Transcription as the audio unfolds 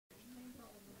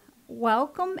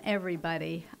Welcome,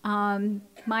 everybody.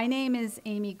 My name is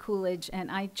Amy Coolidge,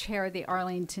 and I chair the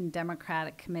Arlington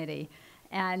Democratic Committee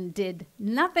and did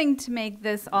nothing to make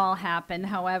this all happen.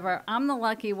 However, I'm the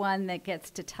lucky one that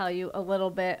gets to tell you a little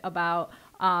bit about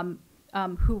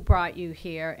who brought you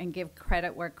here and give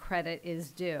credit where credit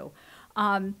is due.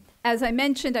 As I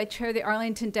mentioned, I chair the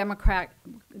Arlington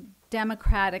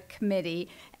Democratic Committee,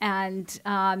 and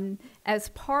as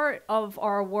part of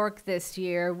our work this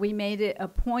year, we made it a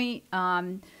point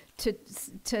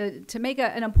to make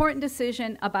an important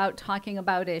decision about talking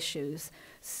about issues.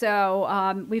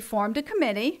 So we formed a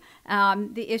committee,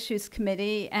 the Issues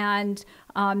Committee, and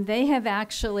they have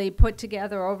actually put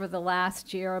together over the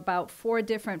last year about 4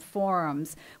 different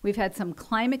forums. We've had some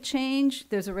climate change.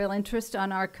 There's a real interest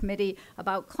on our committee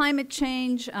about climate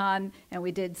change, and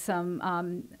we did some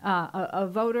a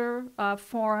voter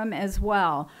forum as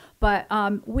well. But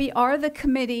we are the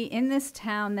committee in this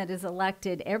town that is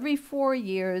elected every 4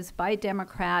 years by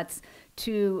Democrats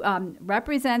to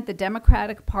represent the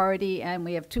Democratic Party, and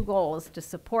we have 2 goals: to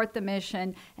support the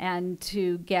mission and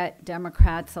to get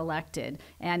Democrats elected.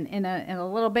 And in a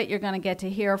little bit, you're going to get to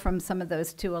hear from some of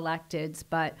those 2 electeds,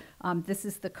 but this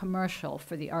is the commercial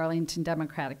for the Arlington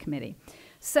Democratic Committee.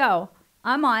 So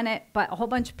I'm on it, but a whole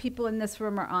bunch of people in this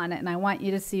room are on it, and I want you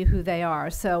to see who they are.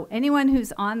 So anyone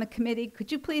who's on the committee,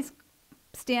 could you please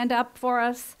stand up for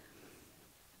us?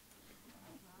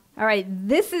 All right,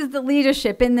 this is the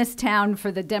leadership in this town for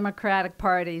the Democratic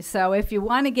Party. So if you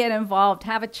want to get involved,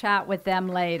 have a chat with them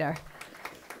later.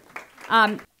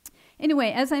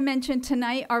 Anyway, as I mentioned,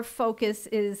 tonight our focus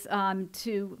is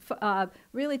to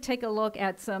really take a look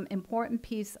at some important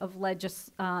piece of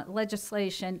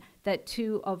legislation that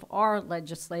 2 of our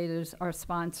legislators are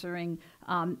sponsoring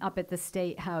up at the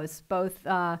State House. Both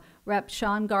Rep.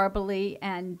 Sean Garballey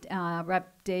and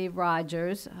Rep. Dave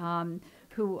Rogers,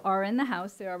 who are in the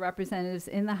House, there are representatives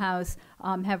in the House,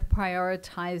 have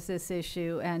prioritized this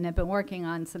issue and have been working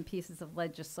on some pieces of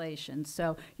legislation.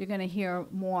 So you're going to hear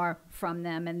more from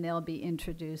them, and they'll be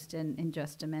introduced in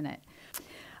just a minute.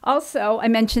 Also, I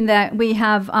mentioned that we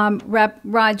have Rep.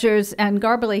 Rogers and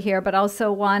Garballey here, but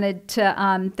also wanted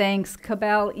to thank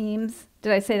Cabell Eames.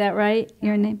 Did I say that right?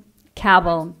 Your name?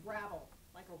 Cabell.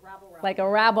 Like a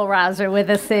rabble-rouser with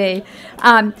a C.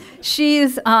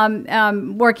 She's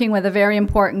working with a very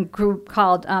important group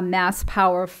called Mass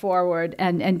Power Forward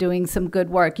and doing some good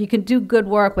work. You can do good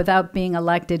work without being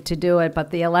elected to do it,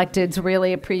 but the electeds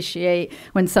really appreciate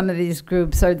when some of these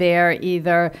groups are there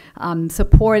either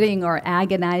supporting or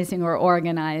agonizing or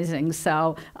organizing.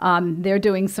 So they're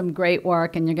doing some great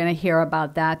work, and you're going to hear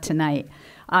about that tonight.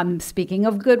 Speaking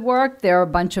of good work, there are a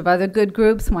bunch of other good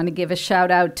groups. I want to give a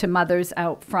shout out to Mothers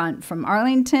Out Front from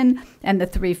Arlington and the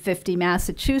 350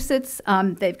 Massachusetts.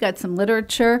 They've got some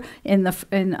literature on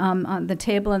the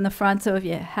table in the front, so if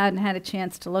you hadn't had a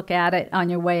chance to look at it on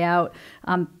your way out,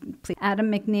 please.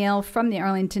 Adam McNeil from the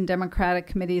Arlington Democratic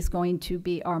Committee is going to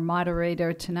be our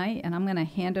moderator tonight, and I'm going to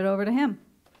hand it over to him.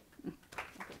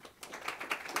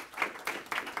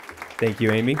 Thank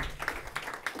you, Amy.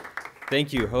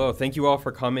 Thank you. Hello. Thank you all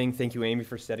for coming. Thank you, Amy,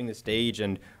 for setting the stage.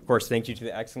 And, of course, thank you to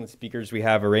the excellent speakers we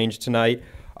have arranged tonight.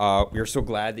 We are so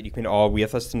glad that you can all be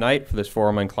with us tonight for this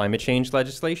forum on climate change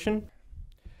legislation.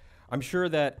 I'm sure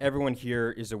that everyone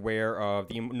here is aware of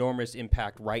the enormous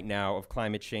impact right now of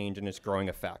climate change and its growing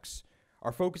effects.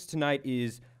 Our focus tonight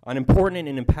is on important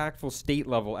and impactful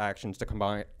state-level actions to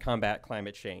combat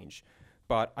climate change.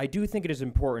 But I do think it is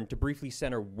important to briefly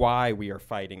center why we are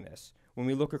fighting this. When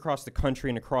we look across the country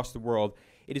and across the world,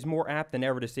 it is more apt than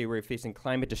ever to say we're facing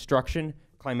climate destruction,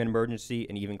 climate emergency,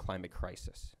 and even climate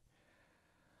crisis.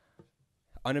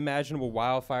 Unimaginable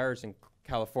wildfires in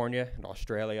California and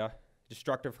Australia,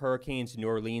 destructive hurricanes in New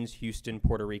Orleans, Houston,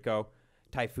 Puerto Rico,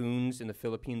 typhoons in the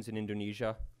Philippines and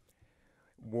Indonesia,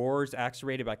 wars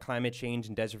exacerbated by climate change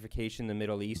and desertification in the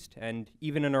Middle East, and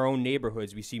even in our own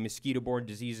neighborhoods, we see mosquito-borne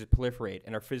diseases proliferate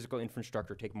and our physical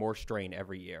infrastructure take more strain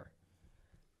every year.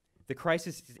 The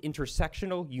crisis is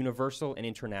intersectional, universal, and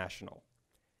international.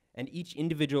 And each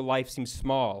individual life seems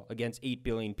small against 8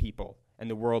 billion people and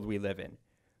the world we live in.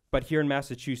 But here in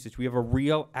Massachusetts, we have a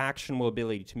real actionable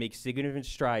ability to make significant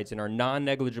strides in our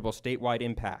non-negligible statewide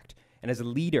impact, and as a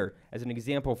leader, as an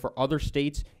example for other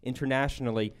states,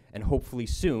 internationally, and hopefully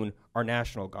soon, our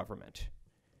national government.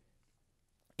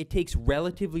 It takes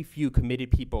relatively few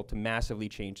committed people to massively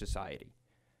change society.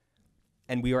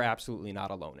 And we are absolutely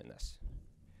not alone in this.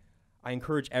 I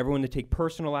encourage everyone to take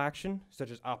personal action,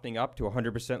 such as opting up to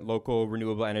 100% local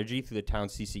renewable energy through the town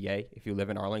CCA if you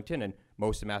live in Arlington, and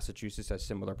most of Massachusetts has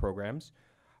similar programs.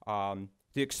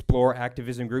 to explore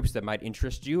activism groups that might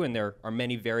interest you, and there are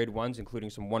many varied ones, including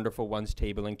some wonderful ones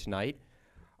tabling tonight,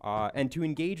 and to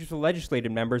engage with the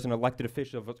legislative members and elected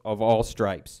officials of all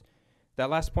stripes. That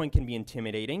last point can be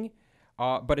intimidating,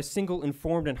 but a single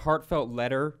informed and heartfelt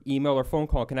letter, email, or phone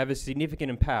call can have a significant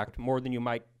impact, more than you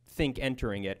might think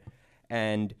entering it,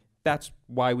 and that's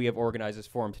why we have organized this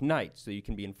forum tonight, so you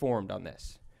can be informed on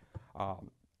this.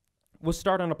 We'll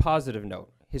start on a positive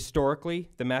note. Historically,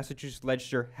 the Massachusetts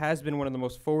Legislature has been one of the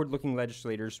most forward-looking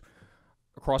legislators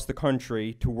across the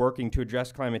country to working to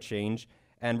address climate change,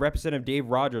 and Representative Dave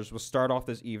Rogers will start off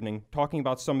this evening talking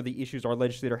about some of the issues our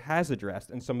legislature has addressed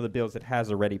and some of the bills it has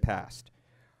already passed.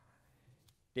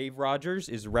 Dave Rogers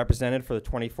is represented for the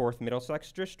 24th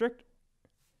Middlesex District,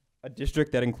 a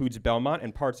district that includes Belmont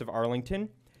and parts of Arlington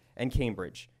and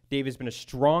Cambridge. Dave has been a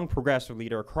strong progressive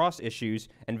leader across issues,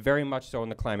 and very much so in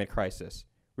the climate crisis.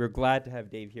 We're glad to have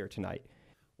Dave here tonight.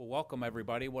 Well, welcome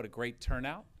everybody. What a great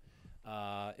turnout.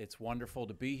 It's wonderful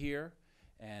to be here,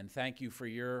 and thank you for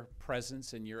your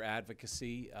presence and your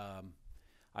advocacy.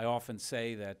 I often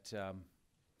say that,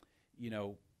 you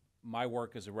know, my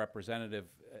work as a representative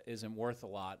isn't worth a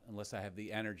lot unless I have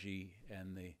the energy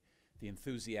and the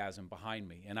enthusiasm behind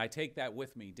me. And I take that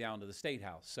with me down to the State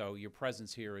House. So your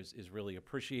presence here is really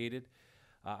appreciated.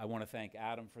 I want to thank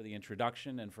Adam for the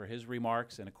introduction and for his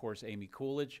remarks, and of course Amy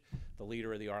Coolidge, the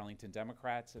leader of the Arlington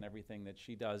Democrats, and everything that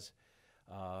she does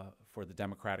for the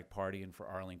Democratic Party and for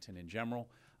Arlington in general.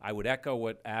 I would echo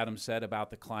what Adam said about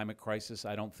the climate crisis.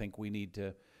 I don't think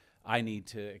I need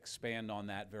to expand on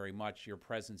that very much. Your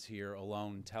presence here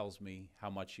alone tells me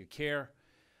how much you care.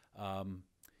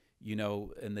 You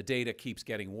know, and the data keeps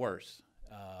getting worse.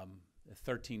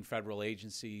 13 federal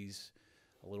agencies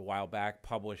a little while back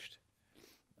published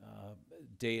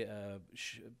data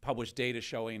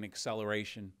showing an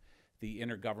acceleration. The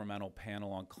Intergovernmental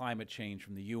Panel on Climate Change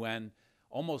from the UN,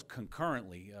 almost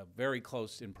concurrently, very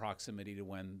close in proximity to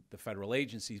when the federal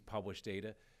agencies published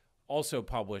data, also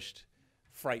published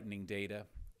frightening data.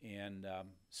 And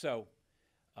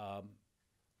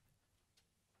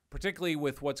particularly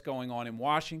with what's going on in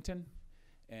Washington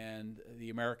and the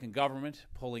American government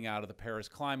pulling out of the Paris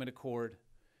Climate Accord,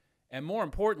 and more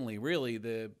importantly, really,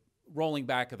 the rolling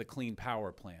back of the Clean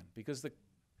Power Plan, because the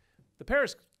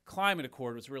Paris Climate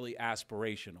Accord was really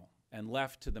aspirational and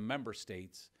left to the member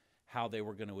states how they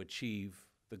were going to achieve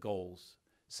the goals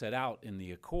set out in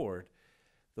the accord.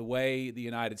 The way the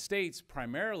United States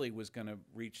primarily was going to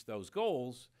reach those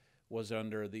goals was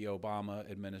under the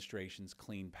Obama administration's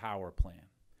Clean Power Plan.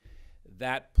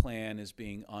 That plan is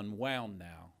being unwound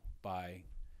now by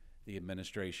the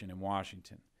administration in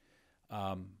Washington.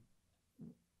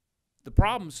 The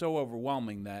problem's so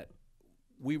overwhelming that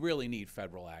we really need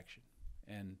federal action.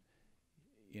 And,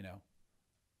 you know,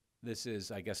 this is,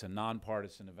 I guess, a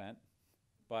nonpartisan event,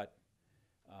 but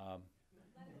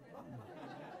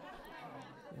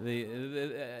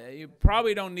you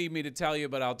probably don't need me to tell you,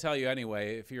 but I'll tell you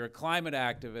anyway. If you're a climate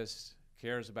activist,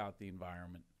 cares about the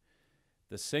environment,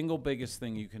 the single biggest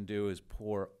thing you can do is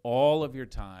pour all of your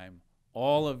time,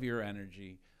 all of your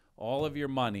energy, all of your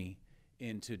money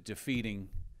into defeating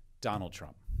Donald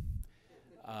Trump.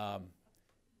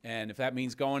 And if that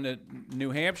means going to New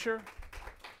Hampshire,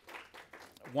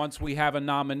 once we have a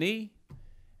nominee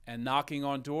and knocking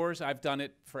on doors, I've done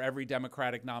it for every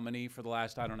Democratic nominee for the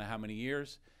last I don't know how many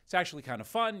years. It's actually kind of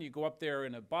fun. You go up there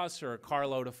in a bus or a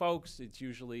carload of folks. It's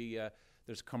usually,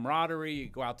 there's camaraderie. You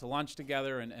go out to lunch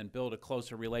together and build a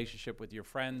closer relationship with your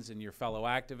friends and your fellow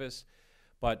activists.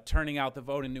 But turning out the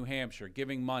vote in New Hampshire,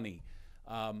 giving money,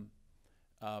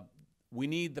 we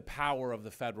need the power of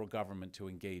the federal government to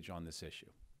engage on this issue.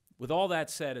 With all that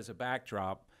said as a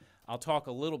backdrop, I'll talk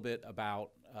a little bit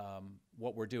about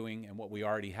what we're doing and what we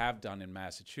already have done in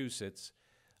Massachusetts,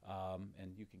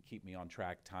 and you can keep me on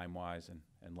track time-wise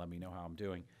and let me know how I'm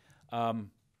doing.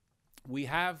 We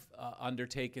have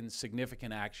undertaken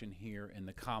significant action here in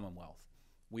the Commonwealth.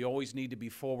 We always need to be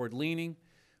forward-leaning.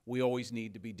 We always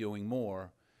need to be doing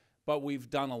more, but we've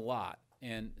done a lot.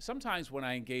 And sometimes when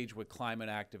I engage with climate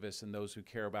activists and those who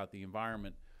care about the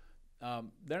environment,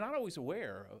 they're not always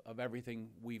aware of everything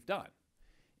we've done.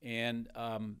 And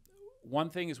one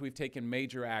thing is we've taken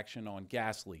major action on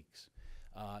gas leaks.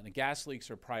 And the gas leaks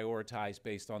are prioritized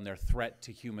based on their threat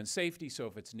to human safety. So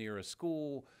if it's near a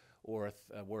school or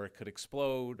where it could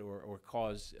explode or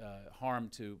cause harm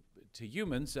to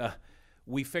humans,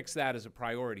 we fix that as a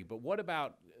priority. But what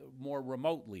about more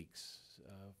remote leaks,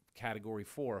 Category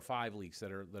 4 or 5 leaks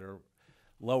that are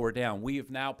lower down? We have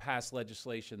now passed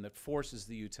legislation that forces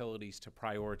the utilities to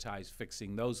prioritize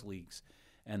fixing those leaks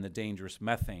and the dangerous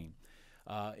methane.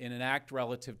 In an act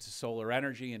relative to solar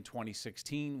energy in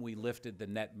 2016, we lifted the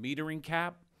net metering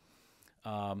cap.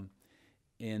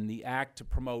 In the act to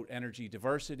promote energy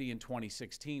diversity in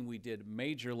 2016, we did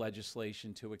major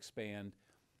legislation to expand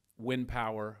wind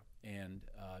power and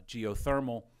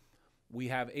geothermal. We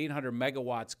have 800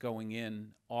 megawatts going in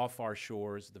off our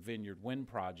shores, the Vineyard Wind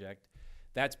Project.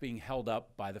 That's being held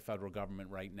up by the federal government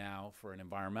right now for an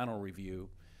environmental review.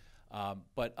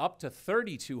 But up to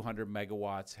 3,200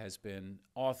 megawatts has been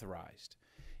authorized.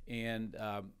 And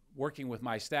working with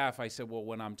my staff, I said, well,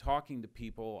 when I'm talking to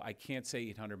people, I can't say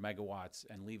 800 megawatts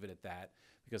and leave it at that,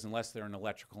 because unless they're an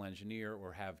electrical engineer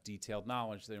or have detailed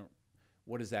knowledge,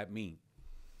 what does that mean?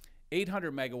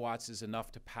 800 megawatts is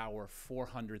enough to power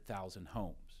 400,000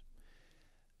 homes.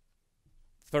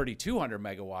 3,200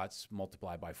 megawatts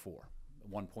multiplied by 4,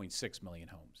 1.6 million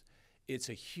homes. It's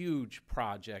a huge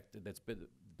project that's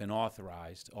been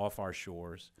authorized off our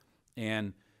shores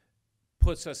and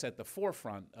puts us at the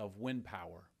forefront of wind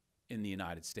power in the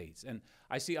United States. And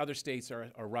I see other states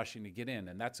are rushing to get in,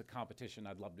 and that's a competition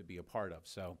I'd love to be a part of.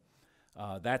 So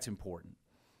that's important.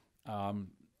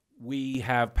 We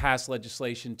have passed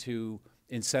legislation to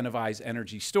incentivize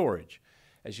energy storage.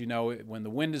 As you know, when the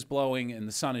wind is blowing and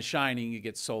the sun is shining, you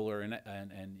get solar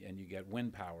and you get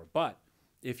wind power. But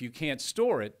if you can't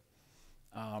store it,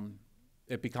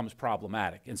 it becomes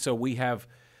problematic. And so we have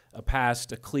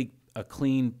passed a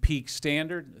clean peak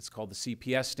standard. It's called the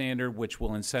CPS standard, which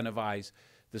will incentivize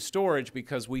the storage,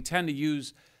 because we tend to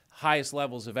use highest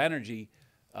levels of energy,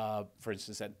 for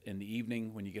instance, in the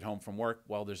evening when you get home from work,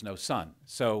 well, there's no sun.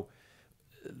 So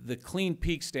the clean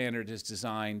peak standard is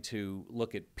designed to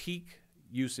look at peak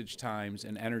usage times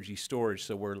and energy storage,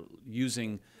 so we're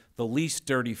using the least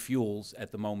dirty fuels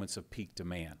at the moments of peak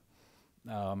demand.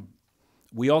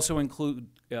 We also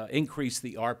increase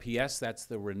the RPS, that's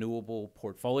the renewable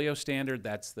portfolio standard.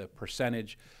 That's the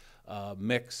percentage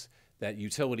mix that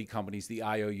utility companies, the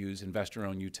IOUs,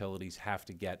 investor-owned utilities, have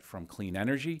to get from clean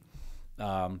energy.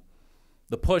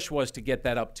 The push was to get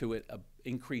that up to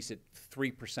increase it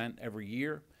 3% every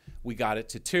year. We got it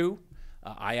to 2%.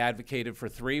 I advocated for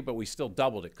 3%, but we still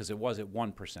doubled it because it was at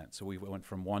 1%. So we went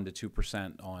from 1% to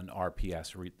 2% on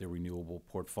RPS, the renewable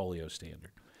portfolio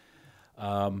standard.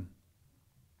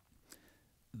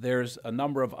 There's a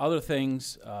number of other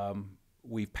things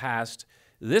we've passed.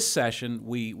 This session,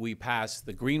 we passed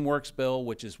the GreenWorks bill,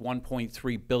 which is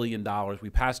 $1.3 billion. We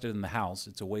passed it in the House.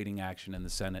 It's awaiting action in the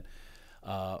Senate.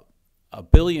 $1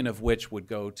 billion of which would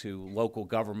go to local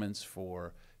governments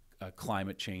for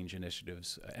climate change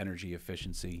initiatives, energy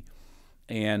efficiency.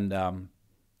 And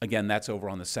again, that's over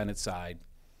on the Senate side.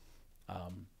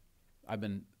 I've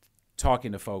been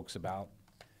talking to folks about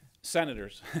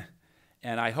senators,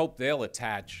 and I hope they'll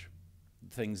attach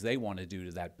things they want to do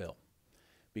to that bill.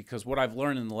 Because what I've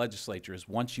learned in the legislature is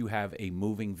once you have a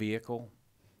moving vehicle,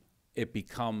 it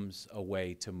becomes a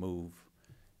way to move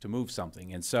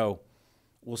something. And so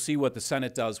we'll see what the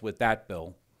Senate does with that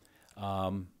bill.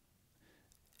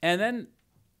 And then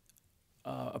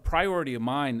a priority of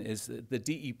mine is the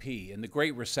DEP. In the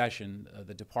Great Recession,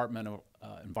 the Department of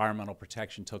Environmental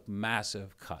Protection took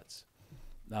massive cuts.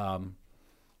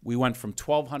 We went from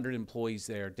 1,200 employees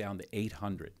there down to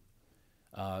 800.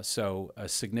 So a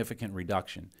significant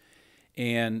reduction.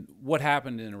 And what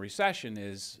happened in a recession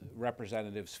is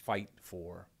representatives fight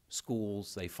for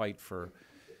schools, they fight for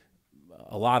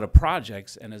a lot of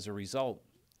projects, and as a result,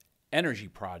 energy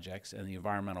projects and the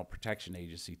Environmental Protection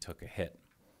Agency took a hit.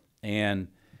 And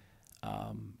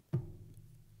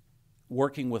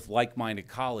working with like-minded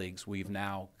colleagues, we've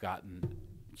now gotten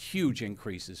huge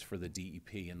increases for the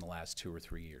DEP in the last 2 or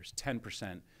 3 years,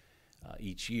 10%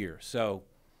 each year. So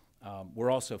we're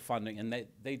also funding, and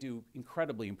they do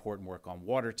incredibly important work on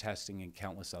water testing and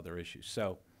countless other issues.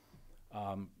 So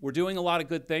we're doing a lot of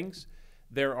good things.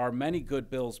 There are many good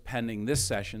bills pending this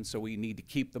session, so we need to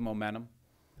keep the momentum.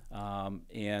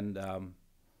 And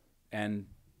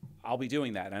I'll be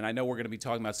doing that. And I know we're going to be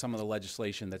talking about some of the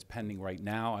legislation that's pending right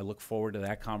now. I look forward to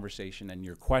that conversation and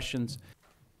your questions.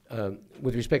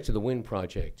 With respect to the wind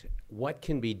project, what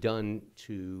can be done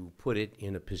to put it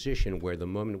in a position where the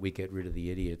moment we get rid of the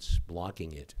idiots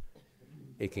blocking it,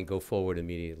 it can go forward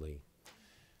immediately?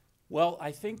 Well,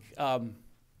 I think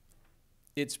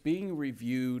it's being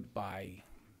reviewed by,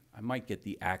 I might get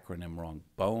the acronym wrong,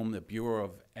 BOEM, the Bureau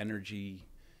of Energy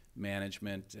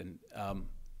Management, and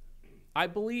I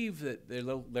believe that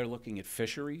they're looking at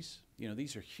fisheries. You know,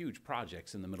 these are huge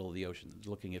projects in the middle of the ocean.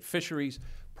 They're looking at fisheries,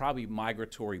 probably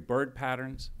migratory bird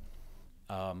patterns.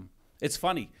 It's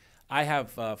funny, I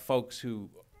have folks who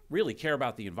really care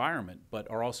about the environment, but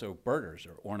are also birders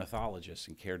or ornithologists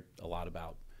and care a lot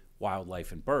about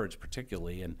wildlife and birds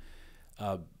particularly, and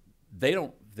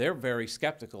they're very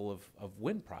skeptical of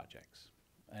wind projects.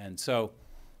 And so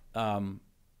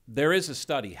there is a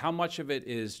study. How much of it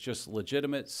is just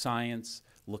legitimate science,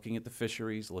 looking at the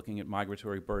fisheries, looking at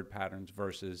migratory bird patterns,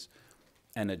 versus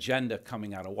an agenda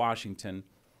coming out of Washington?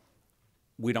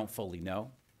 We don't fully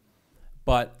know.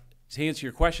 But to answer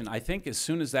your question, I think as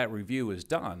soon as that review is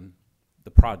done,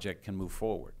 the project can move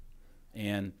forward.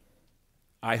 And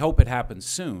I hope it happens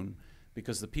soon,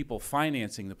 because the people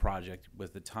financing the project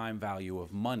with the time value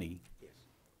of money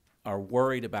are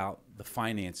worried about the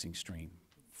financing stream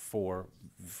for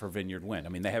Vineyard Wind. I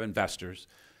mean, they have investors,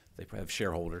 they have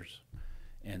shareholders,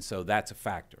 and so that's a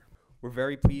factor. We're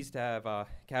very pleased to have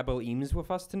Cabell Eames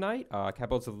with us tonight.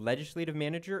 Cabell is the legislative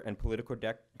manager and political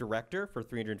director for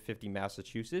 350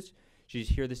 Massachusetts. She's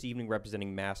here this evening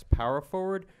representing Mass Power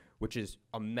Forward, which is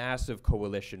a massive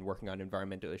coalition working on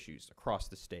environmental issues across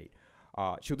the state.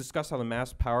 She'll discuss how the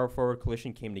Mass Power Forward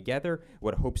coalition came together,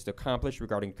 what it hopes to accomplish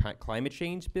regarding climate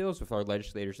change bills with our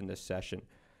legislators in this session.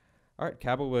 All right,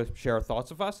 Cabell will share her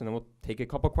thoughts with us, and then we'll take a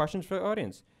couple questions for the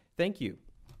audience. Thank you.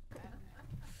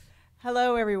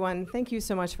 Hello, everyone. Thank you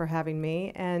so much for having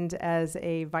me. And as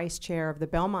a vice chair of the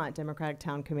Belmont Democratic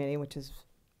Town Committee, which is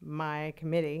my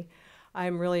committee,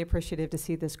 I'm really appreciative to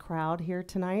see this crowd here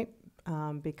tonight,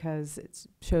 because it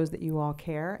shows that you all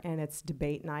care, and it's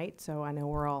debate night, so I know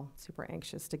we're all super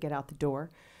anxious to get out the door.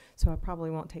 So I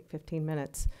probably won't take 15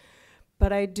 minutes.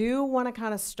 But I do want to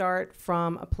kind of start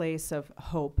from a place of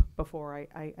hope before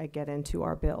I get into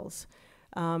our bills.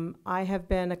 I have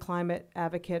been a climate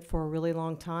advocate for a really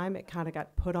long time. It kind of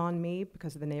got put on me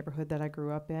because of the neighborhood that I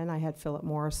grew up in. I had Philip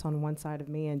Morris on one side of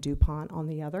me and DuPont on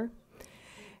the other.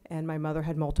 And my mother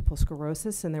had multiple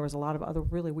sclerosis, and there was a lot of other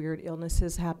really weird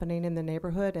illnesses happening in the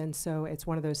neighborhood. And so it's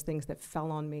one of those things that fell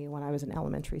on me when I was in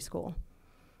elementary school.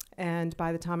 And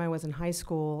by the time I was in high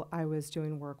school, I was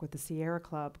doing work with the Sierra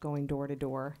Club, going door to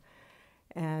door.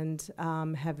 And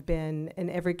have been in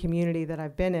every community that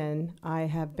I've been in. I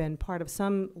have been part of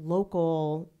some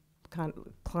local kind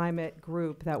of climate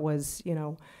group that was,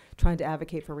 trying to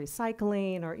advocate for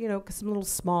recycling, or, some little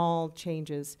small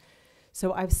changes.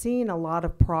 So I've seen a lot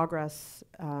of progress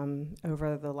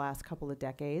over the last couple of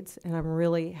decades, and I'm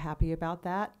really happy about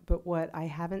that. But what I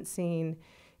haven't seen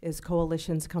is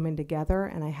coalitions coming together,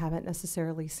 and I haven't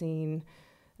necessarily seen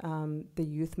the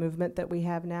youth movement that we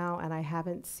have now, and I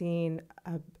haven't seen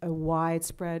a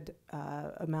widespread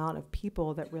amount of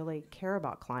people that really care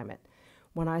about climate.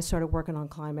 When I started working on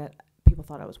climate, people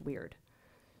thought I was weird.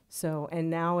 So, and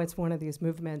now it's one of these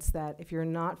movements that if you're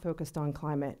not focused on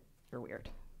climate, you're weird.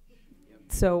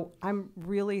 So I'm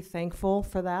really thankful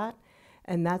for that,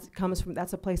 and that's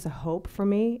a place of hope for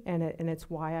me, and it's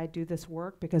why I do this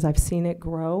work, because I've seen it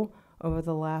grow over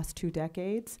the last 2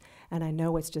 decades, and I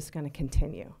know it's just going to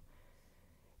continue.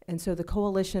 And so the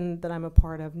coalition that I'm a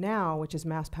part of now, which is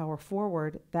Mass Power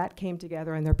Forward, that came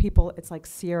together, and there are people, it's like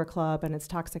Sierra Club, and it's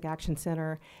Toxic Action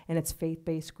Center, and it's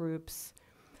faith-based groups.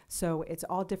 So it's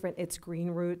all different. It's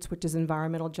Green Roots, which is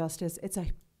environmental justice. It's a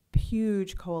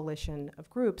huge coalition of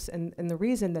groups, and the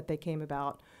reason that they came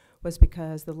about was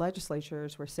because the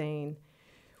legislatures were saying,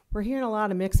 we're hearing a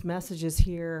lot of mixed messages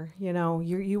here.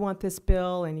 You want this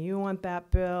bill and you want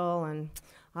that bill, and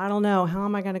I don't know, how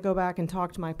am I going to go back and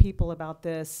talk to my people about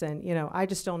this? And, I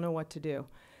just don't know what to do.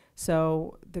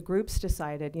 So the groups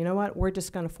decided, you know what, we're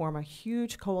just going to form a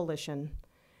huge coalition,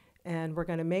 and we're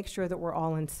going to make sure that we're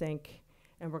all in sync,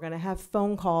 and we're going to have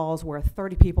phone calls where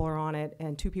 30 people are on it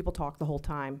and 2 people talk the whole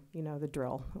time. The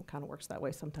drill. It kind of works that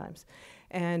way sometimes.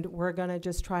 And we're going to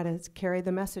just try to carry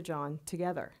the message on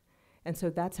together. And so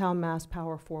that's how Mass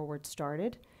Power Forward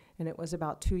started, and it was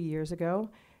about 2 years ago.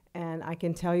 And I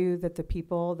can tell you that the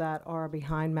people that are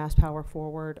behind Mass Power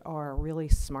Forward are really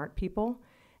smart people,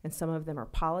 and some of them are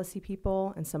policy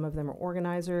people, and some of them are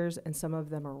organizers, and some of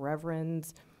them are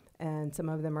reverends, and some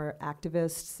of them are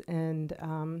activists, and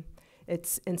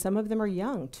and some of them are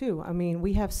young too. I mean,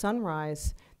 we have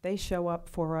Sunrise; they show up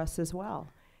for us as well.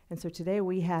 And so today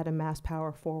we had a Mass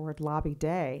Power Forward lobby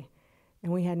day,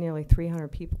 and we had nearly 300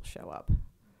 people show up.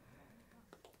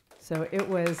 So it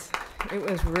was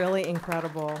really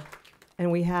incredible, and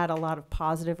we had a lot of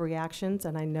positive reactions,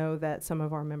 and I know that some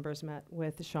of our members met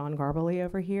with Sean Garballey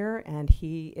over here, and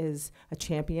he is a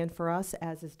champion for us,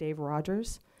 as is Dave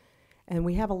Rogers. And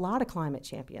we have a lot of climate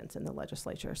champions in the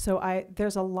legislature. So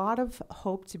there's a lot of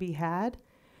hope to be had,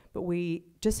 but we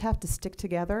just have to stick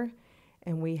together,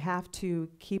 and we have to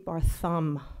keep our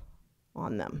thumb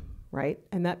on them, right?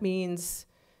 And that means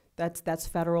that's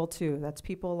federal too. That's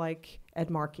people like Ed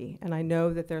Markey. And I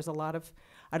know that there's a lot of,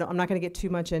 I'm not going to get too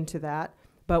much into that,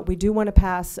 But we do want to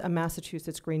pass a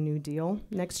Massachusetts Green New Deal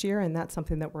next year, and that's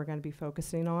something that we're going to be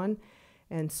focusing on.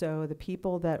 And so the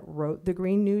people that wrote the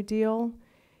Green New Deal,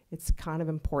 it's kind of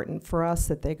important for us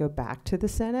that they go back to the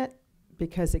Senate,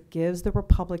 because it gives the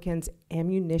Republicans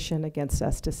ammunition against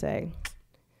us to say,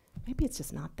 maybe it's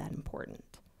just not that important.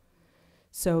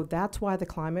 So that's why the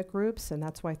climate groups, and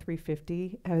that's why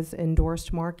 350 has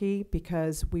endorsed Markey,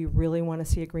 because we really want to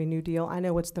see a Green New Deal. I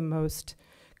know it's the most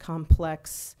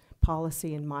complex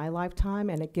policy in my lifetime,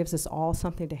 and it gives us all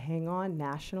something to hang on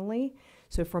nationally.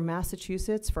 So for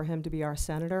Massachusetts, for him to be our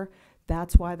senator,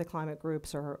 that's why the climate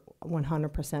groups are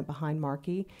 100% behind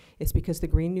Markey. It's because the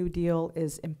Green New Deal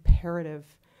is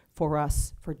imperative for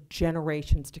us for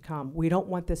generations to come. We don't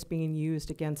want this being used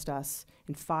against us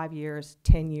in 5 years,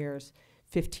 10 years,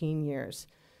 15 years.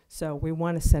 So we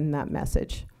want to send that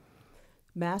message.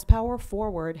 Mass Power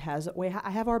Forward has, I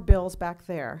have our bills back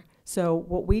there. So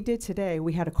what we did today,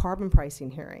 we had a carbon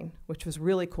pricing hearing, which was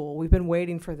really cool. We've been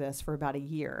waiting for this for about a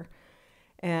year.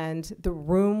 And the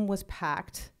room was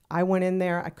packed. I went in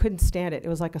there, I couldn't stand it. It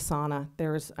was like a sauna.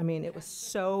 It was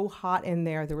so hot in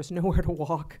there. There was nowhere to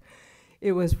walk.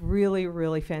 It was really,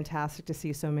 really fantastic to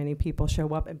see so many people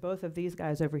show up. And both of these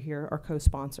guys over here are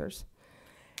co-sponsors.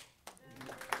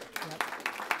 Yep.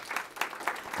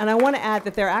 And I want to add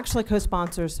that they're actually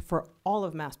co-sponsors for all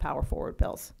of Mass Power Forward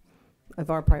bills, of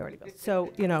our priority bills.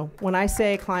 So, you know, when I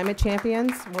say climate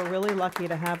champions, we're really lucky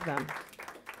to have them.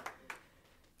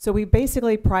 So we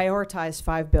basically prioritized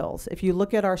 5 bills. If you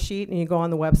look at our sheet and you go on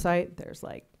the website, there's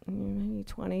like maybe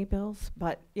 20 bills,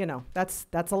 but you know, that's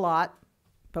a lot,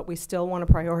 but we still want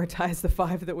to prioritize the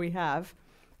 5 that we have.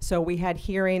 So we had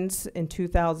hearings in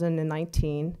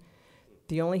 2019.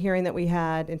 The only hearing that we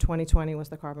had in 2020 was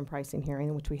the carbon pricing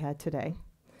hearing, which we had today.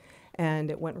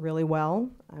 And it went really well.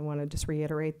 I want to just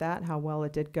reiterate that, how well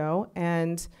it did go.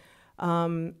 And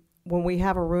when we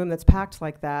have a room that's packed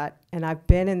like that, and I've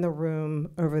been in the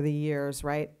room over the years,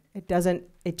 right?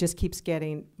 It just keeps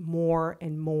getting more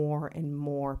and more and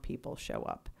more people show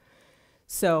up.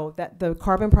 So that the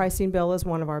carbon pricing bill is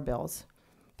one of our bills.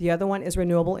 The other one is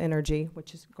renewable energy,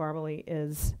 which is Garballey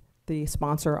is the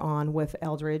sponsor on with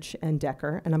Eldridge and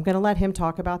Decker. And I'm going to let him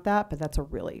talk about that, but that's a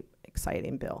really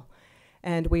exciting bill.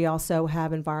 And we also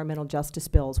have environmental justice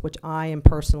bills, which I am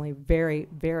personally very,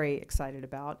 very excited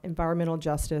about. Environmental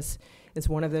justice is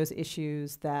one of those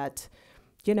issues that,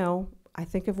 you know, I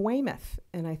think of Weymouth,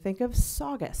 and I think of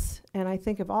Saugus, and I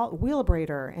think of all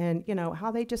Wheelabrator, and, you know,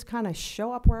 how they just kind of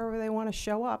show up wherever they want to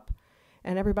show up,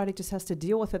 and everybody just has to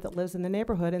deal with it that lives in the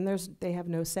neighborhood, and they have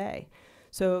no say.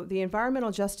 So the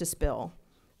environmental justice bill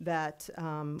that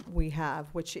we have,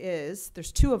 which is,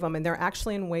 there's 2 of them, and they're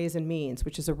actually in Ways and Means,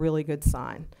 which is a really good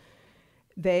sign.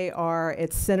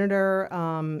 It's Senator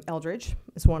Eldridge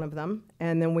is one of them,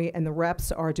 and then the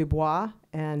reps are Dubois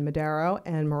and Madero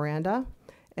and Miranda,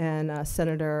 and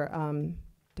Senator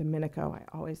Domenico.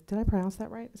 Did I pronounce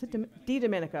that right? Is it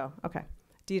DiDomenico? Okay,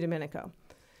 DiDomenico.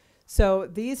 So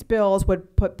these bills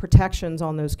would put protections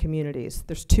on those communities.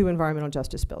 There's 2 environmental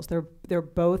justice bills. They're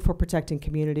both for protecting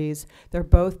communities. They're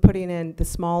both putting in the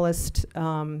smallest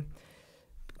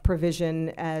provision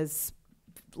as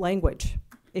language.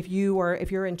 If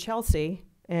you're in Chelsea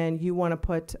and you want to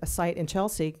put a site in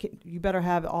Chelsea, you better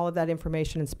have all of that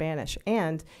information in Spanish,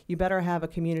 and you better have a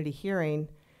community hearing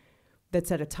that's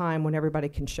at a time when everybody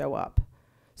can show up.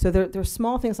 So there's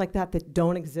small things like that that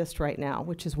don't exist right now,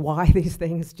 which is why these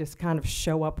things just kind of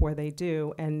show up where they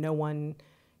do, and no one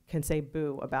can say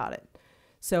boo about it.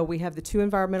 So we have the 2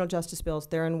 environmental justice bills.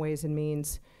 They're in Ways and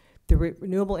Means. The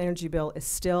renewable energy bill is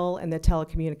still in the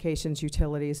Telecommunications,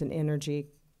 Utilities, and Energy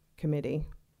Committee.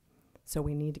 So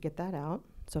we need to get that out.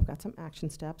 So I've got some action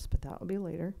steps, but that will be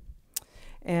later.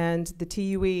 And the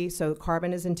TUE, so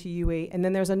carbon is in TUE. And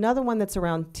then there's another one that's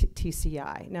around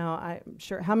TCI. Now, I'm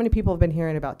sure, how many people have been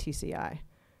hearing about TCI?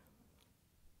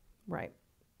 Right.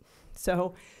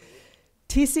 So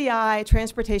TCI,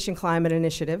 Transportation Climate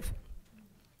Initiative,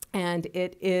 and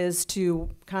it is to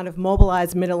kind of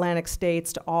mobilize mid-Atlantic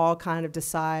states to all kind of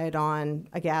decide on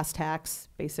a gas tax,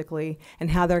 basically, and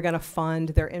how they're going to fund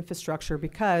their infrastructure,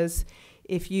 because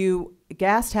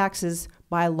gas taxes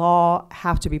by law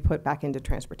have to be put back into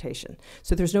transportation.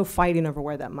 So there's no fighting over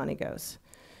where that money goes.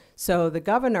 So the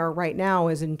governor right now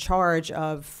is in charge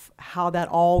of how that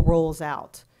all rolls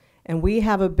out. And we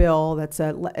have a bill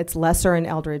it's Lesser and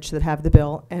Eldridge that have the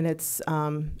bill, and it's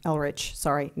Elrich,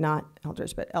 sorry, not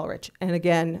Eldridge, but Elrich. And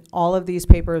again, all of these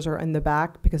papers are in the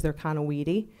back because they're kind of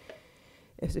weedy,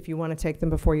 if you want to take them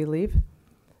before you leave.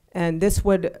 And this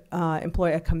would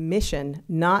employ a commission,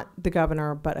 not the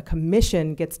governor, but a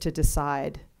commission gets to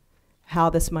decide how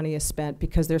this money is spent,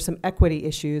 because there's some equity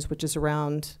issues, which is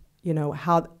around, you know,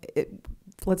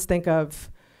 let's think of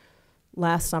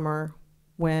last summer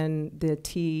when the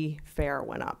tea fare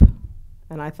went up.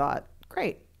 And I thought,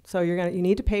 great. So you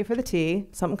need to pay for the tea,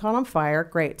 something caught on fire,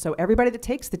 great. So everybody that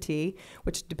takes the tea,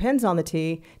 which depends on the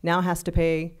tea, now has to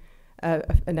pay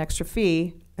an extra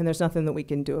fee, and there's nothing that we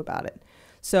can do about it.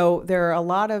 So there are a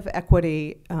lot of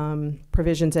equity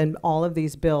provisions in all of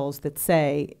these bills that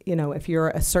say, you know, if you're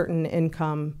a certain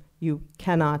income, you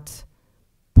cannot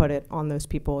put it on those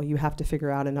people. You have to figure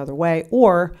out another way,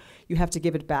 or you have to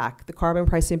give it back. The carbon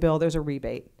pricing bill, there's a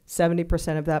rebate.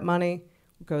 70% of that money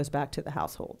goes back to the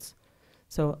households.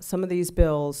 So some of these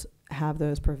bills have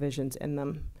those provisions in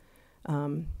them.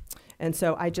 And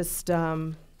so I just,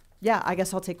 yeah, I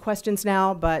guess I'll take questions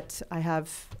now, but I have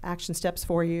action steps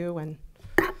for you, and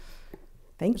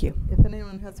thank you. If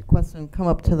anyone has a question, come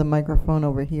up to the microphone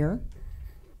over here.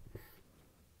 Can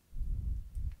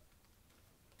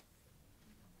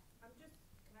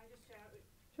I just shout?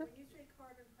 Sure. When you say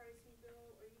carbon pricing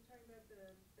bill, are you talking about the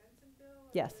Benson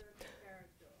bill? Yes. Or the Barrett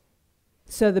bill?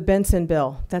 So the Benson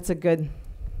bill, that's a good,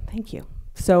 thank you.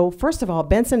 So first of all,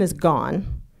 Benson is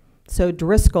gone. So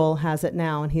Driscoll has it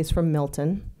now, and he's from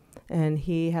Milton, and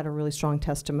he had a really strong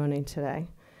testimony today.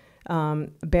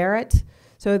 Barrett,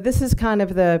 so this is kind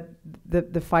of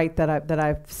the fight that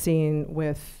I've seen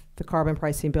with the carbon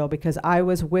pricing bill, because I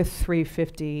was with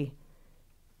 350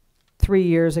 3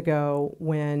 years ago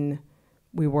when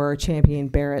we were championing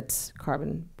Barrett's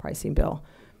carbon pricing bill.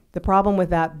 The problem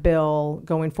with that bill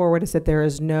going forward is that there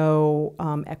is no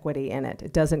equity in it.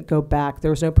 It doesn't go back.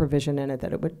 There was no provision in it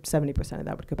that it would 70% of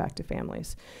that would go back to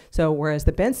families. So whereas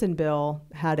the Benson bill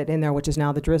had it in there, which is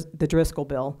now the Driscoll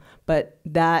bill, but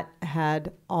that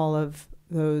had all of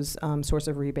those sorts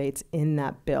of rebates in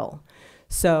that bill.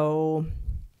 So,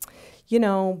 you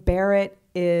know, Barrett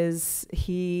is,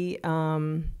 he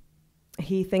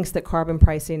thinks that carbon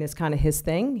pricing is kind of his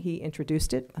thing. He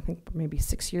introduced it, I think, maybe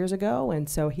 6 years ago, and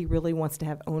so he really wants to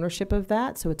have ownership of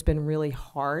that, so it's been really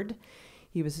hard.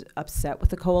 He was upset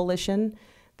with the coalition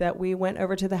that we went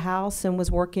over to the House and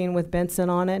was working with Benson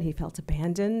on it. He felt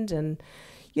abandoned, and,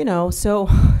 you know, so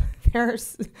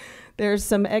there's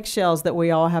some eggshells that we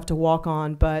all have to walk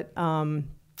on, but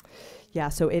yeah,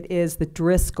 so it is the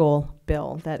Driscoll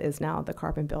bill that is now the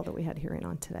carbon bill that we had hearing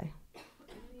on today.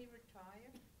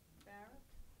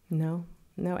 No,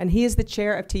 no, and he is the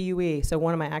chair of TUE, so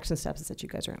one of my action steps is that you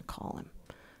guys are going to call him.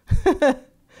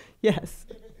 Yes.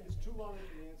 If it's too long of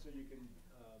an answer, you can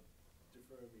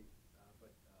defer me,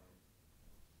 but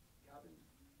carbon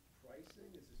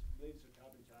pricing, is this related to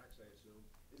carbon tax, I assume?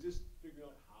 Is this figuring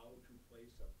out how to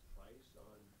place a price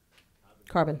on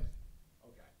carbon?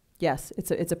 Okay. Yes,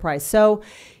 it's a price. So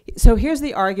here's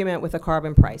the argument with the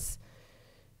carbon price.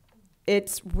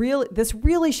 This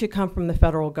really should come from the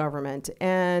federal government,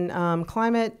 and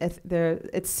climate, it's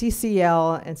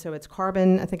CCL, and so it's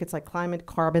carbon, I think it's like Climate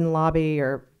Carbon Lobby,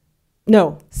 or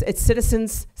no, it's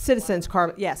Citizens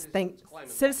Carbon, yes,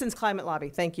 Citizens Climate Lobby,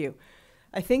 thank you.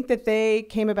 I think that they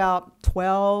came about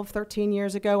 12, 13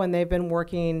 years ago, and they've been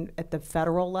working at the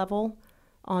federal level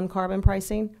on carbon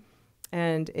pricing,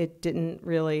 and it didn't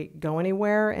really go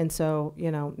anywhere, and so,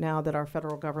 you know, now that our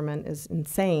federal government is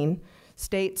insane,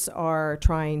 states are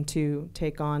trying to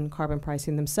take on carbon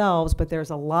pricing themselves, but there's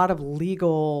a lot of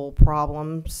legal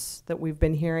problems that we've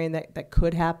been hearing that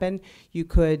could happen. You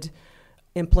could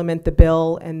implement the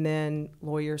bill, and then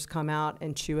lawyers come out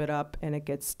and chew it up, and it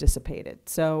gets dissipated.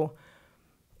 So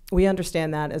we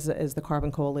understand that as the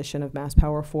Carbon Coalition of Mass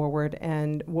Power Forward,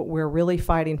 and what we're really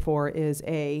fighting for is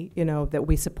that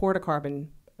we support a carbon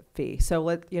fee.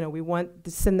 So we want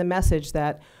to send the message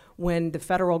that when the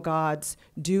federal gods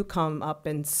do come up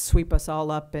and sweep us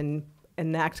all up and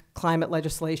enact climate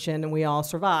legislation and we all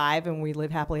survive and we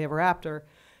live happily ever after,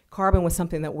 carbon was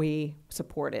something that we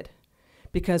supported.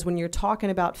 Because when you're talking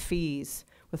about fees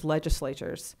with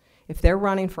legislatures, if they're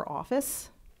running for office,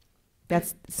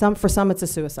 for some it's a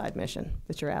suicide mission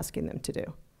that you're asking them to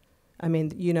do. I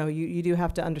mean, you know, you do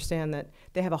have to understand that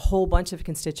they have a whole bunch of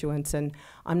constituents, and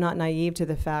I'm not naive to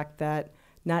the fact that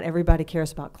not everybody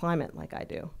cares about climate like I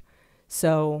do.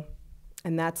 So,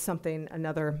 and that's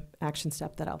another action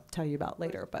step that I'll tell you about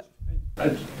later. But I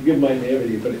forgive my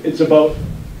naivety, but it's about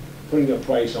putting a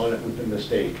price on it within the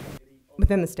state.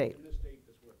 Within the state.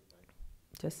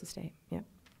 Just the state, yep.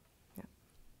 Yep.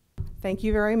 Thank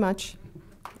you very much.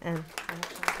 And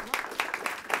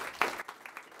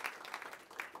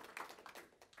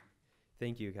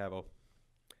Thank you, Cabell.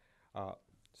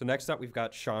 So next up, we've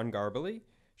got Sean Garballey.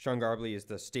 Sean Garballey is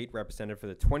the state representative for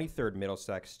the 23rd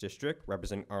Middlesex District,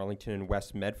 representing Arlington and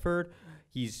West Medford.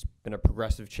 He's been a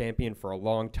progressive champion for a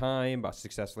long time,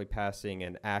 successfully passing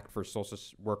an Act for Social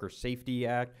Worker Safety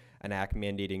Act, an Act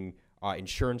mandating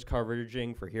insurance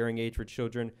coveraging for hearing aids for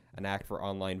children, an Act for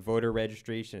online voter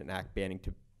registration, an Act banning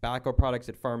tobacco products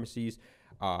at pharmacies,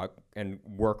 and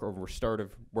work over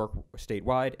restorative work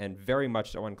statewide, and very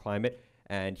much so on climate.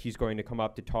 And he's going to come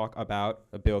up to talk about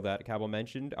a bill that Cabell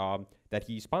mentioned that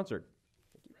he sponsored.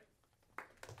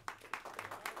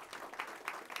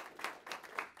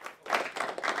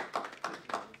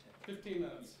 15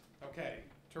 minutes. Okay,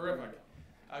 terrific.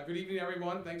 Good evening,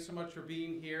 everyone. Thanks so much for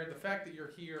being here. The fact that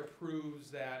you're here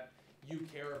proves that you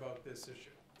care about this issue.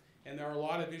 And there are a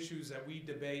lot of issues that we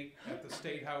debate at the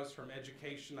State House, from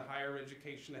education to higher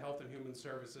education to health and human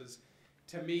services.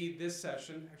 To me, this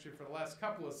session, actually for the last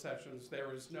couple of sessions,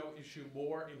 there is no issue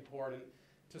more important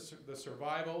to the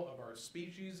survival of our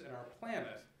species and our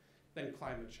planet than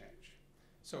climate change.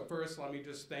 So first, let me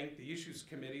just thank the Issues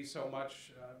Committee so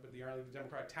much, with the Arlington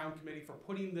Democratic Town Committee, for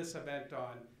putting this event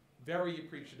on. Very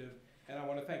appreciative. And I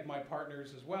want to thank my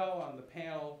partners as well on the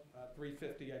panel,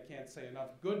 350. I can't say enough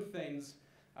good things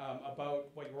about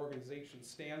what your organization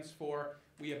stands for.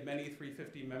 We have many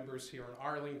 350 members here in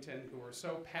Arlington who are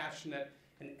so passionate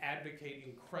and advocate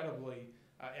incredibly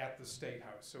at the State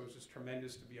House. So it's just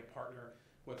tremendous to be a partner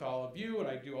with all of you. And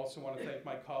I do also want to thank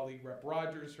my colleague, Rep.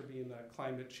 Rogers, for being the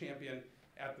climate champion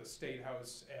at the State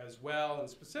House as well, and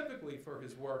specifically for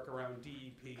his work around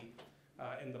DEP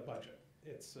in the budget.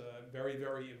 It's very,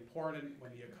 very important.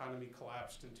 When the economy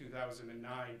collapsed in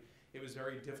 2009, it was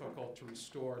very difficult to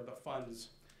restore the funds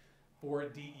for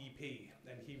DEP,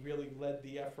 and he really led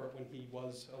the effort when he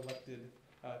was elected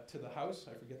to the House.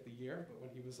 I forget the year, but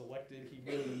when he was elected, he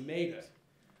really made it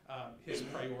his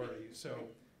priority. So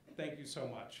thank you so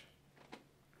much.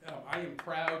 I am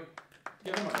proud.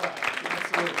 Give him a clap.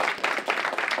 Absolutely.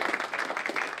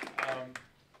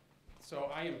 So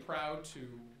I am proud to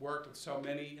work with so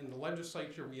many in the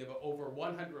legislature. We have over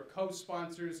 100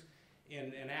 co-sponsors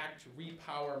in an act to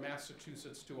repower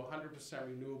Massachusetts to 100%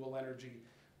 renewable energy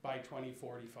by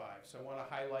 2045. So I want to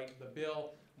highlight the bill,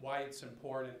 why it's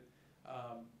important,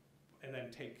 and then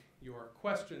take your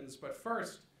questions. But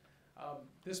first,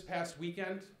 this past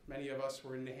weekend, many of us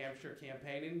were in New Hampshire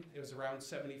campaigning. It was around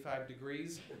 75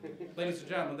 degrees. Ladies and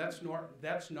gentlemen,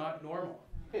 that's not normal.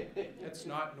 It's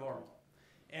not normal.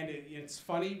 And it's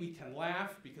funny, we can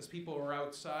laugh because people are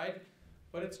outside,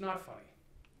 but it's not funny.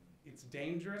 It's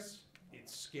dangerous,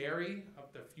 it's scary.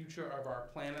 The future of our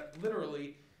planet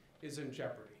literally is in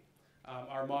jeopardy.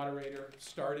 Our moderator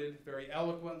started very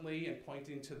eloquently in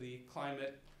pointing to the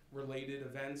climate-related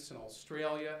events in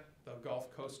Australia, the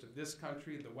Gulf Coast of this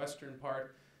country, the western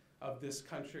part of this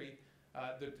country,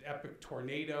 the epic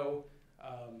tornado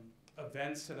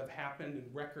events that have happened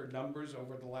in record numbers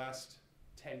over the last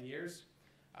 10 years.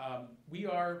 We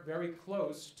are very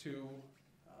close to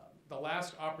the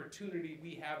last opportunity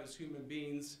we have as human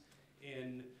beings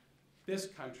in this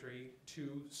country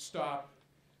to stop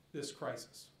this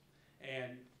crisis.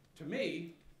 And to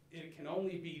me, it can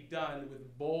only be done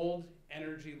with bold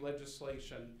energy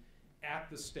legislation at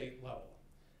the state level.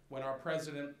 When our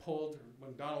president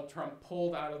when Donald Trump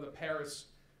pulled out of the Paris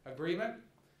Agreement,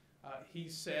 he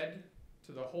said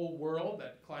to the whole world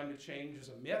that climate change is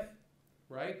a myth,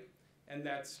 right? And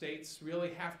that states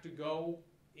really have to go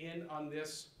in on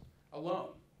this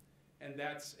alone. And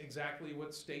that's exactly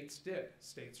what states did.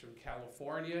 States from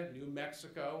California, New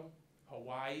Mexico,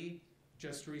 Hawaii,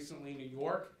 just recently New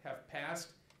York, have passed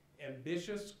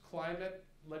ambitious climate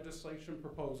legislation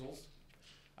proposals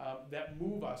that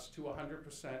move us to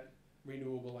 100%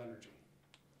 renewable energy.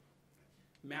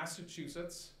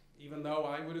 Massachusetts, even though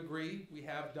I would agree we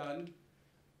have done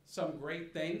some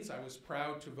great things. I was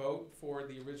proud to vote for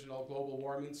the original Global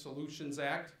Warming Solutions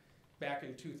Act back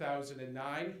in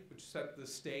 2009, which set the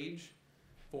stage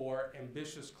for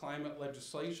ambitious climate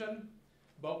legislation,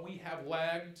 but we have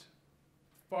lagged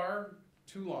far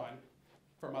too long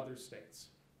from other states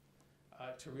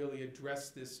to really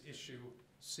address this issue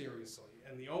seriously.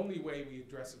 And the only way we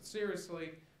address it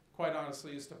seriously, quite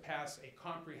honestly, is to pass a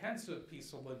comprehensive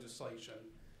piece of legislation.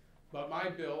 But my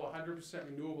bill, 100%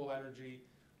 renewable energy,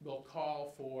 will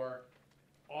call for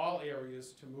all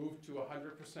areas to move to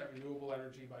 100% renewable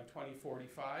energy by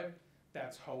 2045.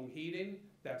 That's home heating,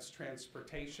 that's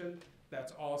transportation,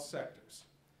 that's all sectors.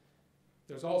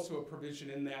 There's also a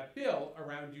provision in that bill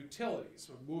around utilities,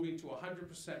 so moving to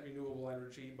 100% renewable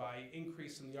energy by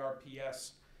increasing the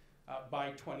RPS by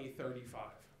 2035.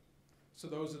 So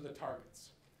those are the targets.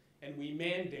 And we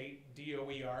mandate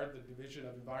DOER, the Division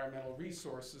of Environmental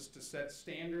Resources, to set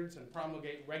standards and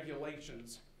promulgate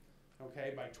regulations,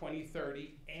 okay, by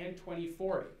 2030 and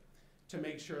 2040 to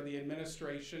make sure the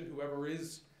administration, whoever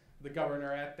is the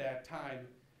governor at that time,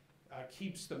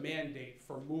 keeps the mandate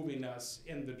for moving us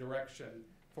in the direction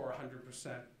for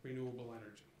 100% renewable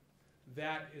energy.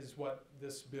 That is what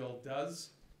this bill does.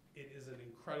 It is an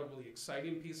incredibly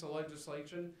exciting piece of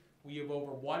legislation. We have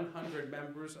over 100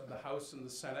 members of the House and the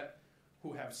Senate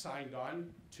who have signed on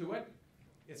to it.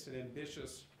 It's an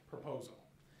ambitious proposal.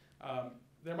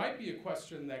 There might be a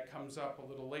question that comes up a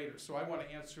little later, so I want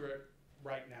to answer it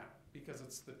right now because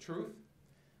it's the truth,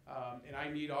 and I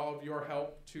need all of your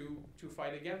help to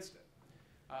fight against it.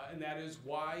 And that is,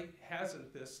 why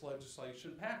hasn't this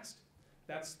legislation passed?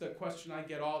 That's the question I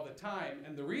get all the time,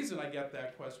 and the reason I get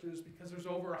that question is because there's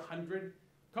over 100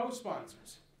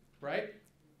 co-sponsors, right?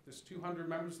 There's 200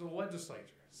 members of the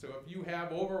legislature. So if you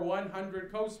have over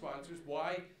 100 co-sponsors,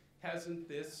 why hasn't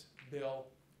this bill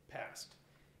passed?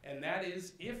 And that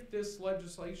is, if this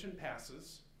legislation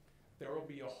passes, there will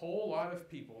be a whole lot of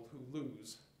people who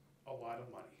lose a lot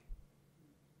of money,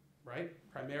 right?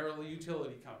 Primarily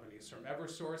utility companies, from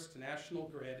Eversource to National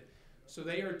Grid. So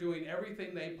they are doing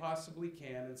everything they possibly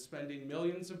can and spending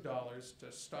millions of dollars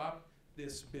to stop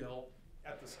this bill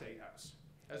at the State House,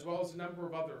 as well as a number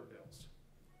of other bills.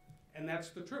 And that's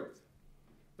the truth.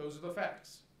 Those are the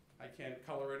facts. I can't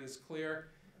color it as clear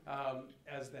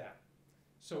as that.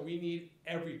 So we need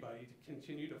everybody to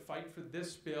continue to fight for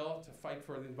this bill, to fight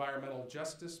for the environmental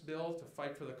justice bill, to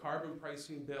fight for the carbon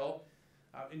pricing bill.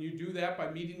 And you do that by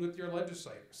meeting with your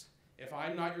legislators. If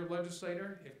I'm not your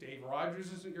legislator, if Dave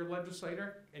Rogers isn't your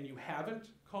legislator, and you haven't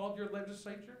called your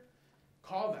legislature,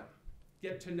 call them,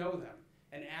 get to know them,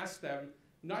 and ask them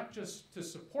not just to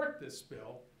support this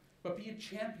bill, but be a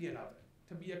champion of it,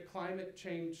 to be a climate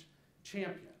change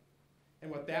champion.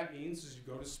 And what that means is you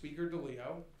go to Speaker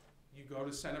DeLeo, you go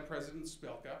to Senate President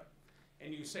Spilka,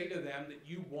 and you say to them that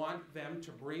you want them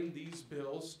to bring these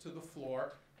bills to the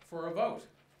floor for a vote.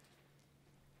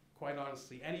 Quite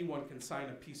honestly, anyone can sign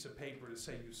a piece of paper to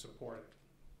say you support it,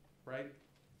 right?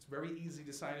 It's very easy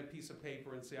to sign a piece of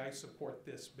paper and say, I support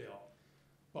this bill.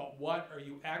 But what are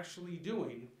you actually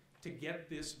doing to get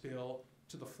this bill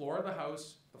to the floor of the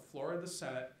House, the floor of the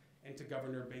Senate, and to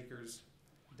Governor Baker's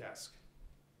desk?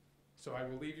 So I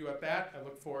will leave you at that. I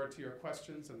look forward to your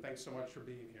questions, and thanks so much for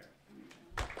being here.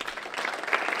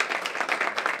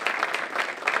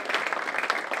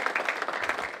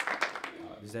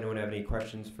 Does anyone have any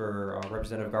questions for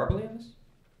Representative Garballey on this?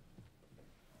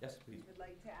 Yes, please. I'd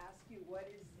like to ask you, what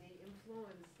is the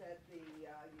influence that the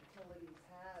utilities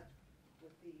have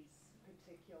with these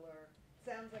particular,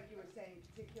 sounds like you were saying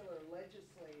particular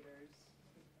legislators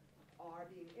are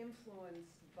being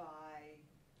influenced by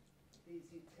these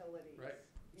utilities. Right.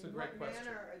 It's a great question. In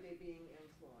what manner are they being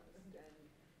influenced,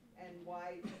 and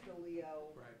why is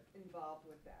DeLeo involved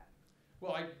with that?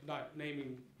 Well, I'm not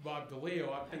naming Bob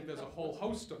DeLeo. I think there's a whole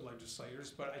host of legislators,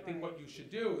 but I think what you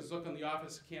should do is look in the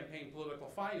Office of Campaign Political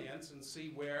Finance and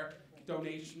see where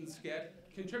donations get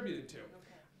contributed to.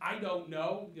 I don't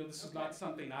know. This is not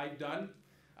something I've done,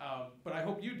 but I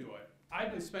hope you do it.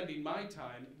 I've been spending my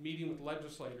time meeting with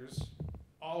legislators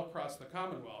all across the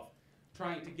Commonwealth,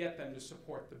 trying to get them to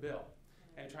support the bill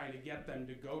and trying to get them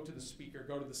to go to the Speaker,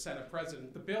 go to the Senate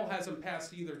President. The bill hasn't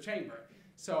passed either chamber,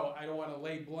 so I don't want to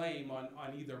lay blame on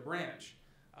either branch.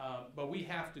 But we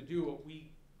have to do what we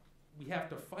have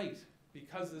to fight.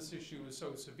 Because this issue is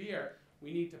so severe,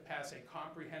 we need to pass a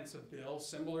comprehensive bill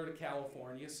similar to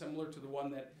California, similar to the one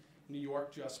that New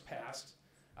York just passed.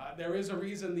 There is a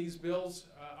reason these bills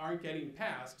aren't getting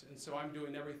passed, and so I'm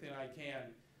doing everything I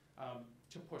can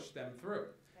to push them through.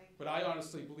 But I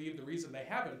honestly believe the reason they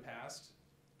haven't passed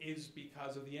is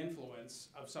because of the influence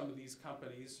of some of these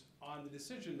companies on the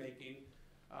decision-making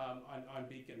on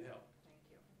Beacon Hill. Thank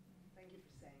you. Thank you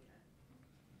for saying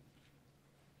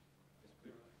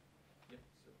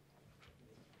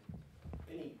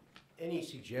that. Any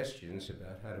suggestions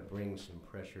about how to bring some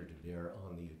pressure to bear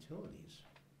on the utilities?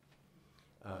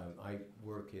 I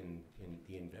work in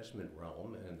the investment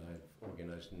realm, and I've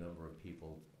organized a number of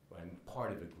people. I'm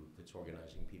part of a group that's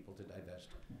organizing people to divest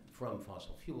from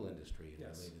fossil fuel industry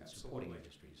and related supporting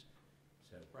industries.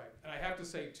 So. Right, and I have to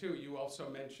say too, you also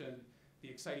mentioned the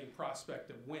exciting prospect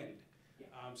of wind. Yeah.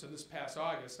 So this past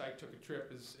August, I took a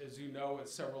trip, as you know, with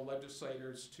several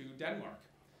legislators to Denmark,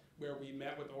 where we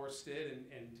met with Ørsted,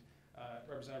 and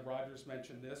Representative Rogers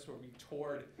mentioned this, where we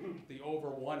toured the over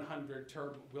 100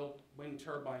 wind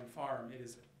turbine farm. It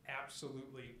is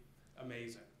absolutely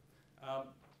amazing.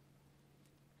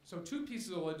 So two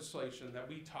pieces of legislation that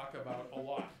we talk about a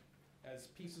lot as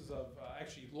pieces of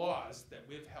actually laws that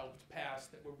we've helped pass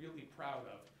that we're really proud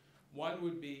of. One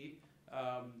would be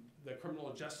the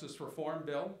Criminal Justice Reform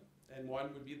Bill, And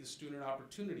one would be the Student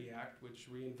Opportunity Act, which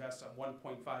reinvests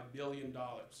 $1.5 billion,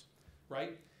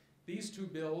 right? These two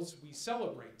bills we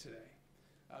celebrate today.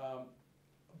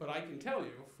 But I can tell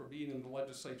you, for being in the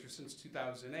legislature since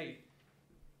 2008,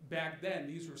 back then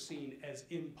these were seen as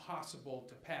impossible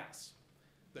to pass.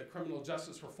 The Criminal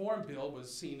Justice Reform Bill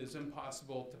was seen as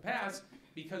impossible to pass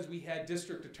because we had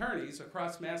district attorneys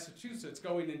across Massachusetts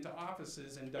going into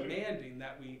offices and demanding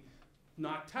that we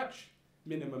not touch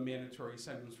minimum mandatory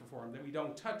sentence reform, that we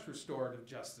don't touch restorative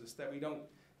justice, that we don't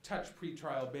touch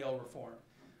pretrial bail reform.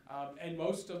 And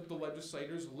most of the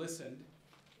legislators listened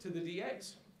to the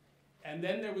DAs. And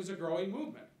then there was a growing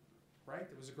movement, right?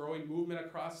 There was a growing movement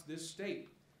across this state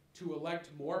to elect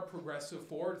more progressive,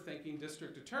 forward-thinking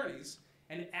district attorneys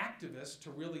and activists to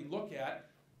really look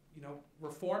at, you know,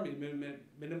 reforming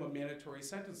minimum mandatory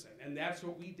sentencing. And that's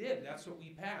what we did. That's what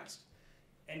we passed.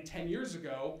 And 10 years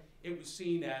ago, it was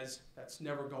seen as that's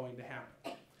never going to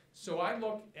happen. So I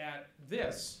look at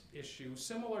this issue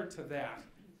similar to that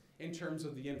in terms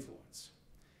of the influence.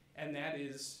 And that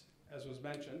is, as was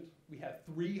mentioned, we had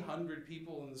 300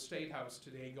 people in the State House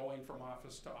today going from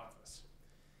office to office.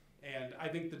 And I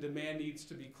think the demand needs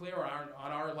to be clear on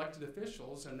our elected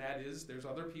officials, and that is there's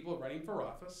other people running for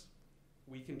office.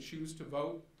 We can choose to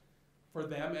vote for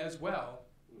them as well.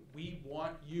 We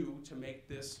want you to make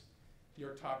this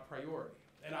your top priority.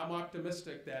 And I'm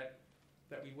optimistic that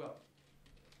we will.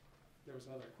 There was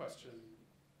another question.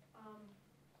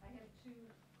 I have two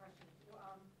questions.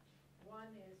 One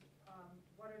is,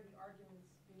 what are the arguments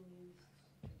being used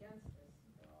against this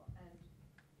bill? And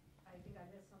I think I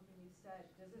missed something you said.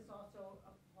 Does this also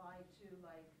apply to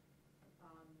like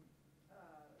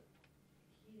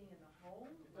heating in the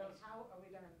home? Like how are we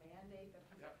going to mandate that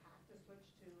people have to switch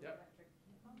to electric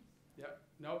heat pumps? Yep.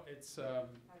 No, it's. How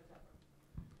does that work?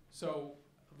 So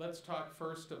let's talk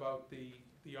first about the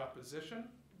opposition.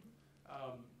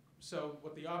 So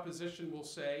what the opposition will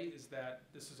say is that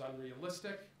this is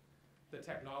unrealistic. The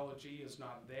technology is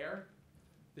not there.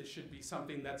 This should be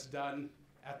something that's done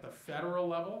at the federal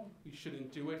level. We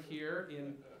shouldn't do it here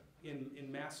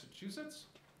in Massachusetts.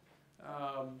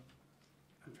 I'm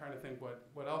trying to think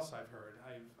what else I've heard.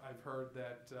 I've heard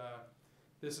that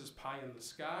this is pie in the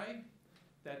sky.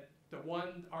 That the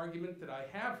one argument that I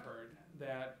have heard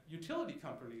that utility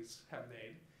companies have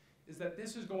made is that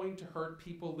this is going to hurt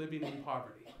people living in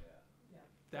poverty. Yeah.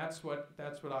 That's what I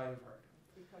have heard.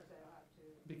 Because they'll have to.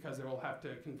 Because they will have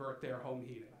to convert their home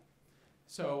heating.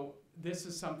 So this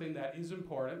is something that is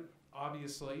important.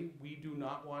 Obviously, we do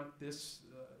not want this,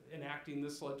 enacting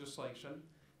this legislation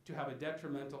to have a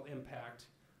detrimental impact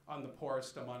on the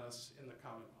poorest among us in the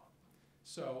Commonwealth.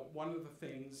 So one of the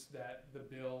things that the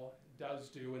bill does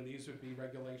do, and these would be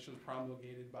regulations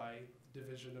promulgated by the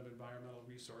Division of Environmental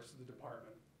Resources, the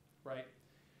department, right?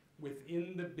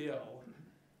 Within the bill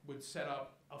would set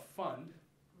up a fund,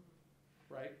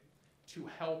 right, to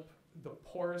help the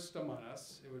poorest among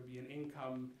us. It would be an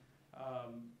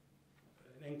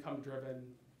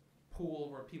income-driven pool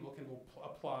where people can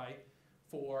apply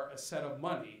for a set of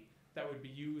money that would be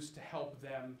used to help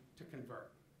them to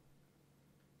convert.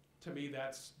 To me,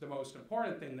 that's the most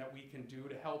important thing that we can do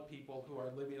to help people who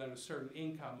are living on a certain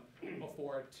income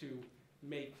afford to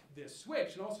make this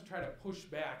switch, and also try to push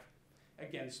back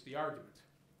against the argument.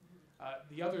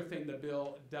 The other thing the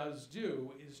bill does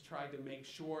do is try to make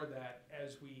sure that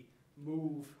as we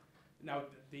move, now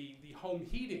the home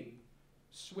heating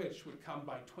switch would come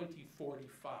by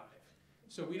 2045.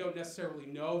 So we don't necessarily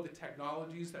know the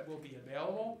technologies that will be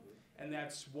available, and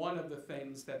that's one of the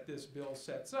things that this bill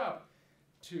sets up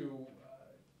to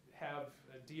have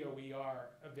a DOER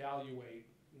evaluate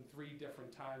in 3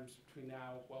 different times between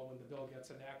now, well, when the bill gets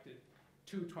enacted,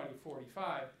 to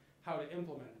 2045, how to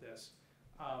implement this.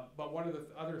 But one of the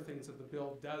other things that the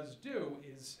bill does do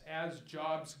is as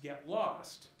jobs get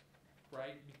lost,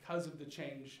 right, because of the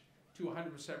change to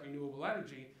 100% renewable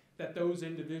energy, that those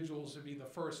individuals would be the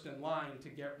first in line to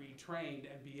get retrained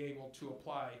and be able to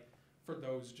apply for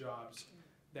those jobs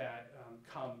that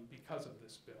come because of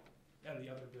this bill and the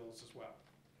other bills as well.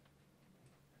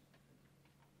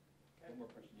 One more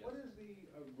question, yes. What is the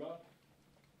rough,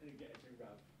 and again, it's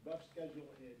a rough schedule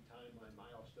and timeline,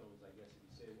 milestones, I guess you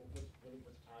could say, what's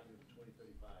targeted for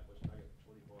 2035, what's targeted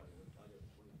for 2040, what's targeted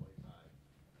for 2045?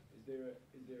 Is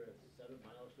there a set of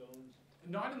milestones?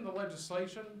 Not in the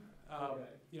legislation.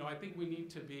 Okay. You know, I think we need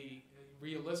to be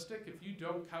realistic. If you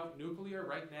don't count nuclear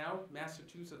right now,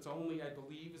 Massachusetts only, I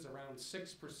believe, is around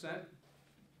 6%,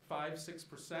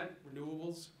 5-6%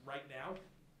 renewables right now.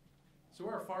 So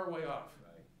we're a far way off.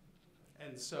 Right.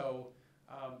 And so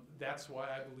that's why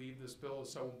I believe this bill is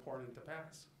so important to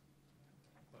pass.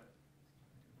 But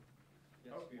Yes,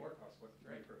 Next Oh, more cost, what,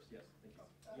 Great. first, yes, thank you.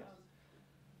 Yes.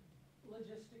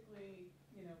 Logistically,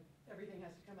 everything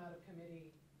has to come out of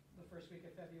committee the first week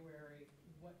of February.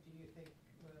 What do you think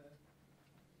the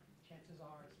chances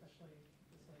are, especially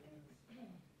this late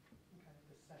in kind of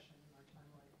this session in our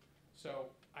timeline? So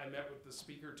I met with the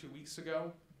speaker 2 weeks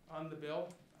ago on the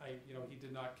bill. He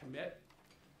did not commit.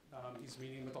 He's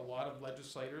meeting with a lot of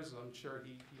legislators. I'm sure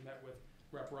he met with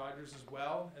Rep. Rogers as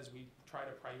well as we try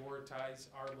to prioritize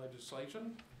our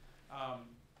legislation.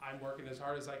 I'm working as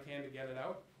hard as I can to get it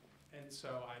out. And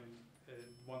so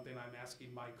one thing I'm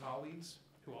asking my colleagues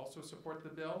who also support the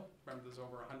bill, remember there's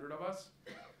over 100 of us,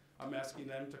 I'm asking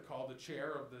them to call the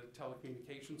chair of the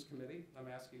Telecommunications Committee.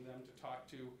 I'm asking them to talk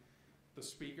to the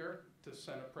speaker, to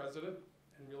Senate President,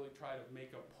 and really try to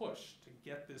make a push to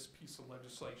get this piece of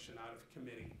legislation out of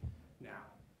committee now.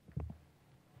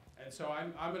 And so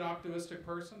I'm an optimistic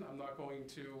person. I'm not going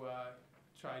to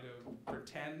try to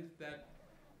pretend that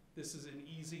this is an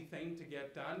easy thing to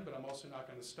get done, but I'm also not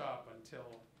going to stop until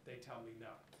they tell me no.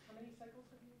 How many cycles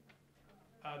have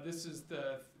you? This is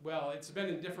it's been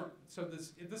in different, so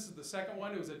this is the second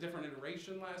one. It was a different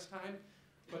iteration last time.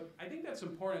 But I think that's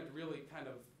important to really kind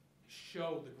of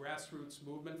show the grassroots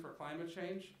movement for climate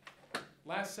change.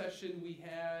 Last session we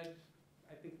had,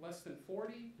 I think, less than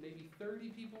 40, maybe 30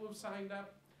 people who signed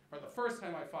up. Or the first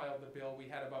time I filed the bill, we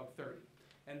had about 30.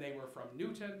 And they were from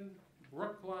Newton,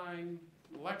 Brookline,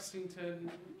 Lexington.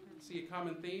 See a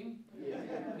common theme? Yeah.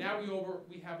 Now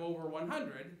we have over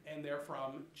 100, and they're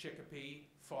from Chicopee,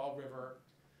 Fall River,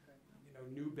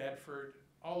 New Bedford,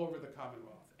 all over the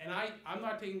Commonwealth. And I'm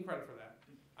not taking credit for that.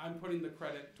 I'm putting the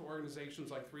credit to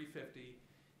organizations like 350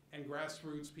 and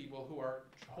grassroots people who are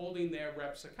holding their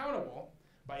reps accountable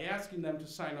by asking them to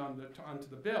sign onto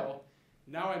the bill.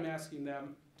 Now I'm asking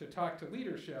them to talk to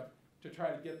leadership to try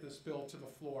to get this bill to the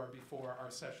floor before our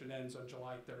session ends on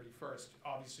July 31st,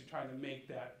 obviously trying to make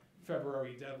that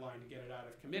February deadline to get it out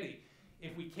of committee.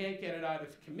 If we can't get it out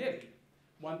of committee,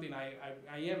 one thing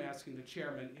I am asking the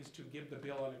chairman is to give the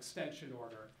bill an extension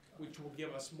order, which will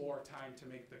give us more time to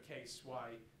make the case why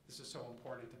this is so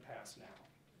important to pass now.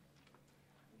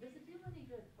 Does it do any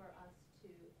good for us to,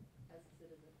 as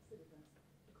citizens,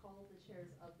 to call the chairs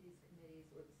of these committees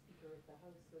or the Speaker of the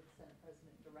House or the Senate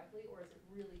President directly, or is it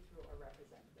really through our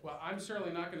representatives? Well, I'm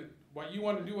certainly not going to, what you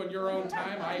want to do on your own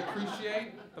time, I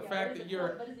appreciate the fact that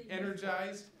you're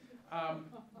energized.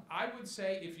 I would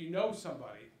say if you know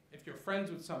somebody, if you're friends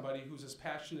with somebody who's as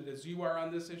passionate as you are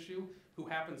on this issue, who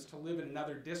happens to live in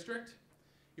another district,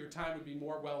 your time would be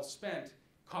more well spent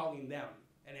calling them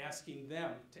and asking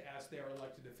them to ask their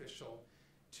elected official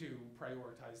to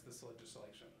prioritize this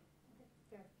legislation. Okay,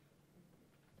 fair.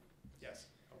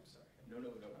 Yes. Oh, sorry. No.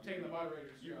 I'm taking the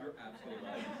moderator's job. You're absolutely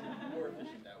right. It's more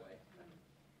efficient that way.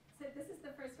 So this is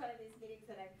the first one of these meetings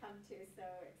that I've come to, so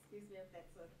excuse me if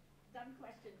that's a dumb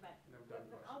question, but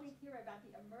when all we hear about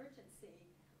the emergency,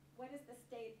 what is the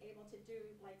state able to do,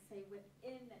 like, say,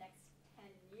 within the next 10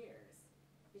 years?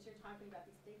 Because you're talking about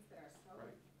these states that are so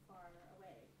far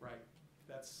away. Right.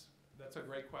 That's a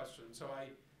great question. So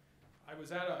I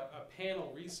was at a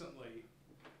panel recently,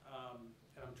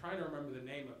 and I'm trying to remember the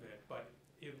name of it, but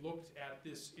it looked at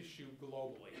this issue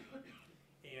globally,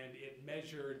 and it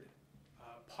measured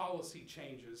policy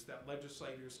changes that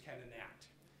legislators can enact.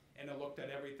 And it looked at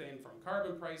everything from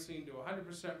carbon pricing to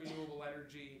 100% renewable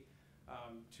energy,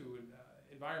 to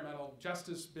environmental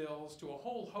justice bills, to a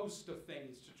whole host of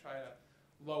things to try to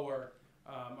lower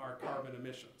our carbon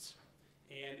emissions.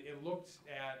 And it looked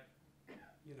at,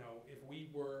 if we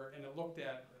were, and it looked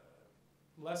at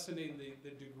lessening the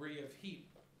degree of heat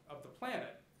of the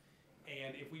planet.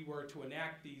 And if we were to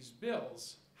enact these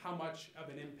bills, how much of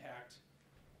an impact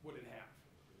would it have?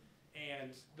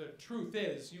 And the truth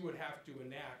is, you would have to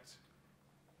enact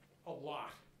a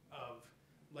lot of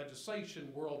legislation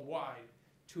worldwide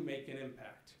to make an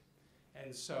impact.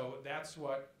 And so that's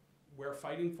what we're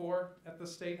fighting for at the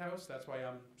State House. That's why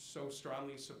I'm so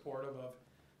strongly supportive of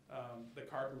the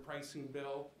carbon pricing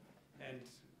bill and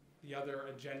the other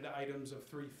agenda items of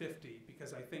 350,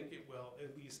 because I think it will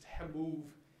at least move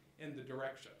in the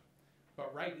direction.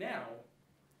 But right now,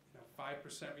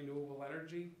 5% renewable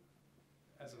energy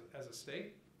as a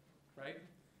state, right?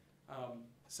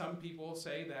 Some people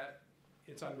say that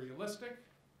it's unrealistic.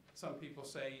 Some people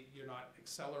say you're not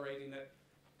accelerating it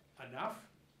enough,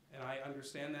 and I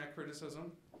understand that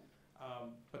criticism.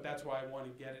 But that's why I want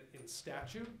to get it in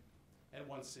statute. And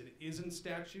once it is in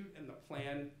statute and the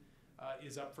plan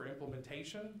is up for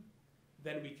implementation,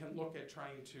 then we can look at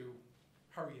trying to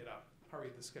hurry it up, hurry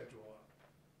the schedule up.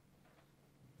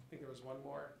 I think there was one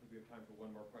more. I think we have time for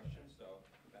one more question, so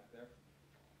back there.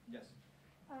 Yes.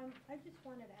 I just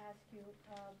wanted to ask you,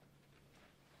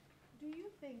 do you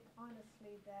think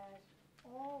honestly that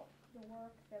all the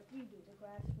work that we do, the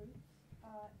grassroots,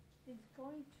 is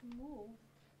going to move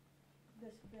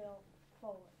this bill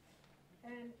forward?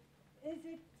 And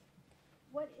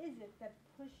what is it that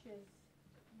pushes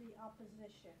the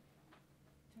opposition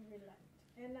to relent?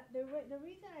 And the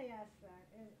reason I ask that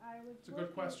is It's a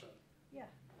good question.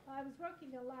 Yeah, I was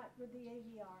working a lot with the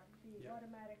AVR, the Yep.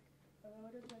 automatic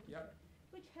voter register, Yep.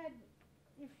 which had,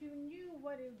 if you knew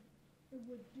what it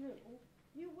would do,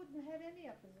 you wouldn't have any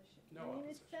opposition. No I mean,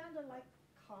 opposition. it sounded like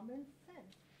common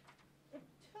sense. It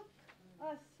took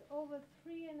us over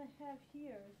 3.5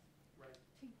 years Right.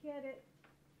 to get it,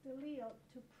 the Leo,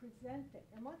 to present it.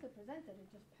 And once it presented,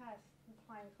 it just passed with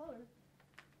flying colors.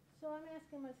 So I'm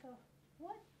asking myself,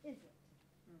 what is it?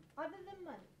 Other than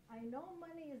money, I know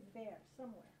money is there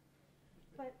somewhere,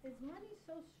 but is money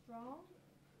so strong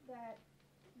that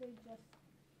they just,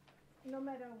 no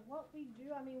matter what we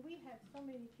do, I mean, we had so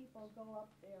many people go up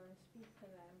there and speak to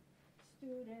them,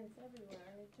 students everywhere,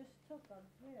 and it just took a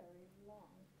very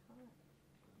long time.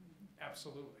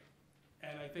 Absolutely.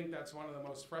 And I think that's one of the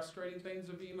most frustrating things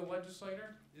of being a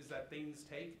legislator, is that things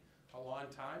take a long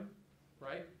time,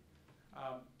 right?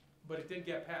 But it did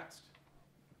get passed,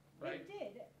 right? It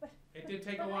did, but. It did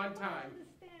take a but long I time. don't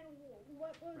understand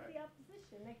what was Right. the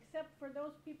opposition, except for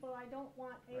those people, I don't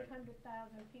want Right.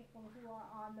 800,000 people who are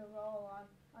on the roll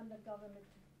on the government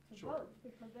to Sure. vote,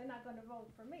 because they're not gonna vote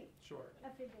for me. Sure. I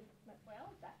figured,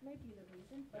 well, that may be the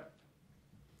reason, but Yep.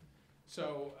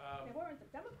 So, they weren't the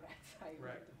Democrats, I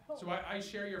right. hope. So I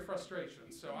share your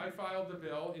frustration. So I filed the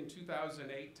bill in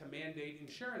 2008 to mandate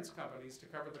insurance companies to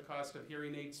cover the cost of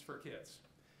hearing aids for kids.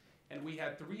 And we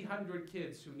had 300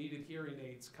 kids who needed hearing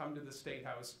aids come to the State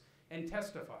House and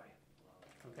testify,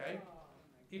 okay?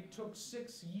 It took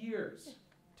 6 years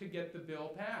to get the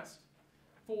bill passed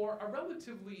for a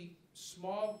relatively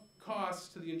small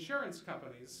cost to the insurance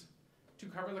companies to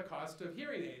cover the cost of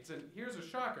hearing aids. And here's a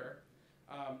shocker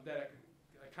that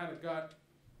I kind of got,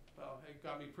 well, it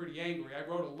got me pretty angry. I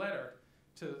wrote a letter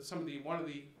to one of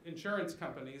the insurance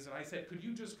companies, and I said, could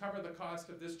you just cover the cost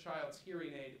of this child's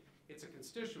hearing aid? It's a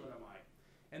constituent of mine.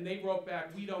 And they wrote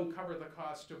back, we don't cover the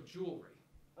cost of jewelry.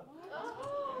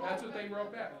 That's what they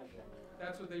wrote back.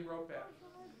 That's what they wrote back.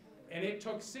 And it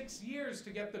took 6 years to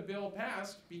get the bill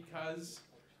passed because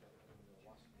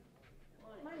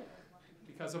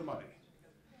of money.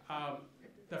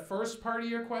 The first part of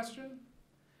your question,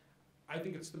 I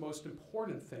think it's the most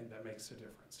important thing that makes a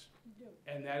difference.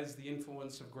 And that is the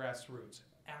influence of grassroots.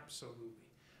 Absolutely.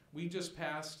 We just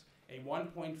passed a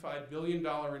 $1.5 billion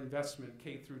investment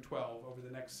K through 12 over the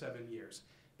next 7 years.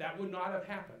 That would not have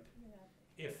happened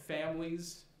if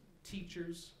families,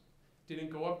 teachers didn't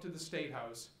go up to the State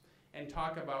House and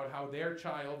talk about how their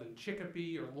child in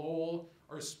Chicopee or Lowell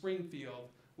or Springfield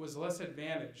was less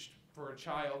advantaged for a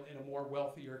child in a more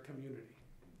wealthier community.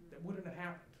 That wouldn't have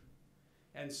happened.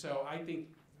 And so I think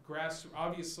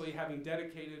obviously having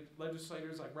dedicated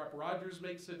legislators like Rep. Rogers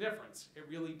makes a difference. It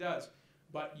really does.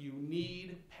 But you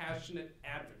need passionate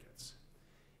advocates.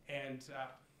 And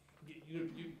you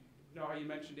know how you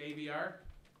mentioned AVR?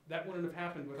 That wouldn't have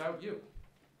happened without you.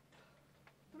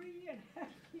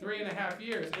 3.5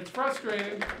 years. It's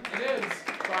frustrating. It is,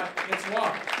 but it's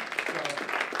law. So,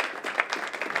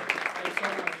 thanks so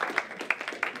much.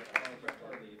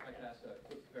 If I could ask a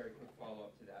very quick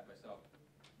follow-up to that myself.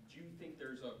 Do you think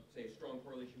there's a strong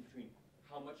correlation between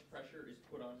how much pressure is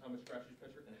put on, how much grassroots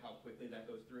pressure, and how quickly that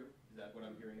goes through? Is that what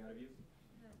I'm hearing out of you?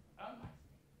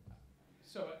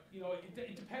 So,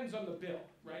 it depends on the bill,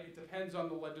 right? It depends on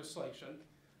the legislation.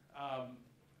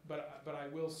 But I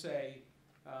will say,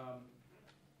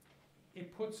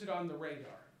 it puts it on the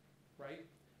radar, right?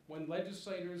 When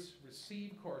legislators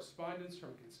receive correspondence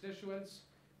from constituents,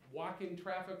 walk-in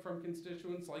traffic from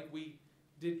constituents like we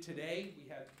did today, we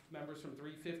had members from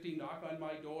 350 knock on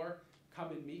my door,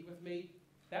 come and meet with me,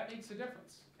 that makes a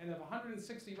difference. And if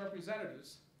 160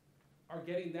 representatives are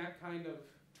getting that kind of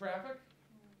traffic,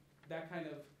 that kind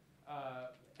of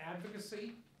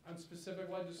advocacy on specific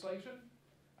legislation,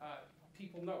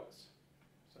 people notice.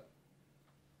 So,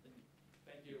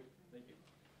 thank you. Thank you.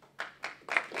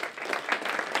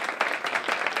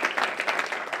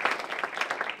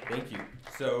 Thank you.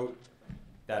 So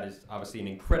that is obviously an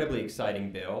incredibly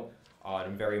exciting bill,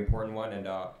 and a very important one. And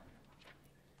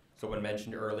someone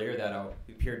mentioned earlier that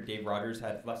it appeared Dave Rogers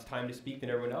had less time to speak than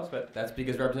everyone else, but that's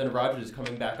because Representative Rogers is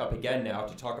coming back up again now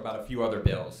to talk about a few other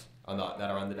bills that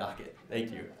are on the docket.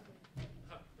 Thank you.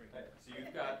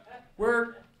 So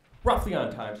we're roughly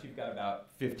on time, so you've got about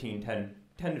 10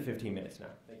 to 15 minutes now.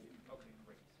 Thank you. Okay,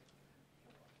 great.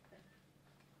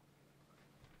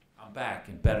 I'm back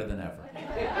and better than ever.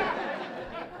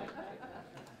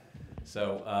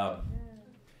 So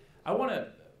I want to,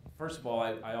 first of all,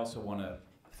 I also want to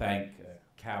thank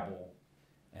Cabell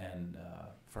and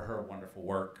for her wonderful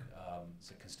work.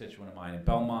 She's a constituent of mine in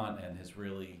Belmont and has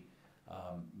really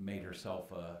made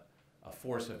herself a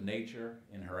force of nature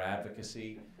in her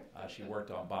advocacy. She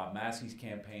worked on Bob Massey's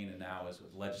campaign and now is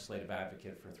a legislative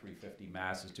advocate for 350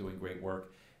 Mass, is doing great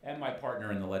work. And my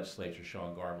partner in the legislature,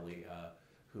 Sean Garballey,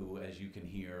 who, as you can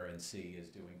hear and see, is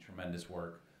doing tremendous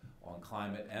work on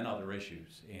climate and other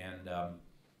issues. And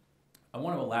I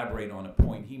want to elaborate on a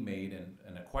point he made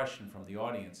and a question from the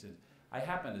audience. I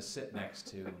happen to sit next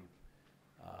to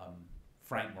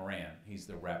Frank Moran. He's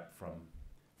the rep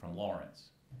from Lawrence.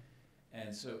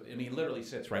 And so, I mean, he literally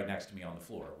sits right next to me on the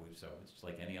floor. So it's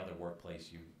like any other workplace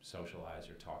you socialize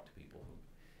or talk to people.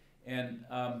 And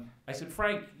I said,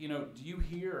 Frank, you know, do you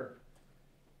hear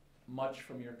much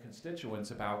from your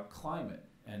constituents about climate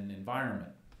and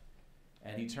environment?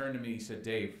 And he turned to me, he said,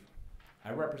 Dave,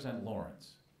 I represent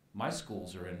Lawrence. My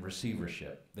schools are in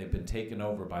receivership. They've been taken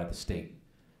over by the state.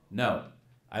 No,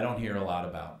 I don't hear a lot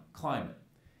about climate.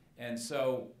 And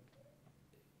so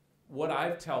what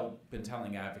I've been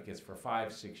telling advocates for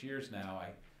 5-6 years now, I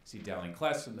see Dowling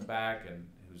Kless in the back, and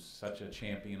who's such a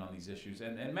champion on these issues,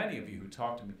 and many of you who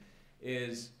talk to me,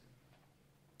 is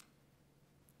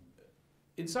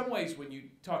in some ways when you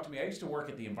talk to me, I used to work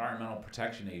at the Environmental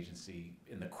Protection Agency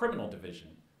in the criminal division,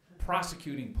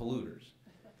 prosecuting polluters.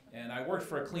 And I worked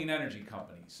for a clean energy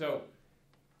company. So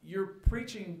you're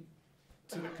preaching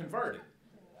to the converted.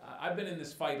 I've been in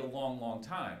this fight a long, long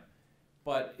time.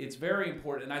 But it's very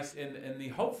important, and the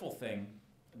hopeful thing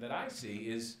that I see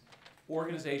is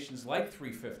organizations like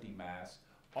 350 Mass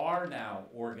are now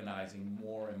organizing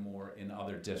more and more in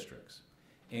other districts.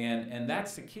 And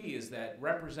that's the key, is that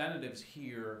representatives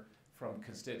hear from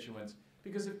constituents,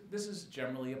 because this is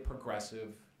generally a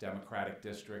progressive Democratic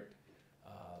district.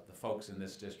 The folks in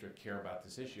this district care about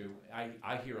this issue.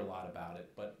 I hear a lot about it,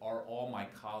 but are all my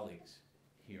colleagues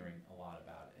hearing a lot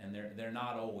about it? And they're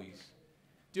not always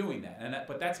doing that,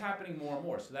 but that's happening more and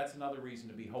more, so that's another reason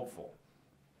to be hopeful.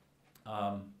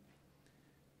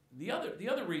 The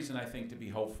other reason I think to be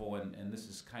hopeful, and this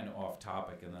is kind of off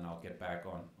topic, and then I'll get back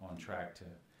on track to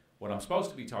what I'm supposed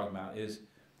to be talking about, is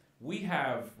we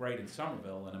have right in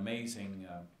Somerville an amazing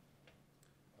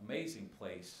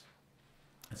place.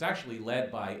 It's actually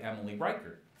led by Emily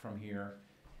Reichert from here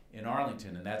in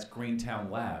Arlington, and that's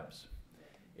Greentown Labs.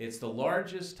 It's the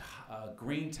largest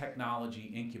green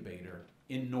technology incubator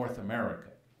in North America.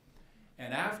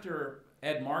 And after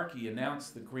Ed Markey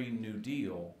announced the Green New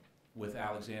Deal with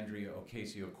Alexandria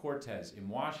Ocasio-Cortez in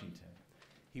Washington,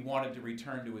 he wanted to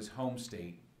return to his home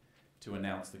state to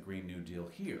announce the Green New Deal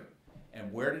here.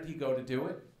 And where did he go to do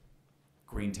it?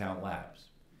 Greentown Labs.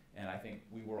 And I think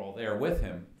we were all there with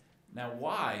him. Now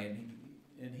why?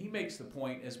 And he makes the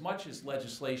point, as much as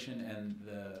legislation and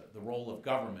the role of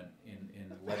government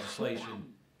in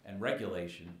legislation and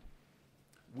regulation,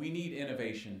 we need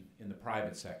innovation in the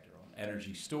private sector.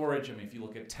 Energy storage, I mean, if you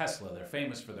look at Tesla, they're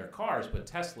famous for their cars, but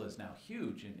Tesla is now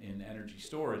huge in energy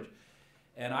storage.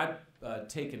 And I've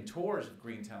taken tours of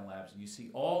Greentown Labs, and you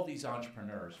see all these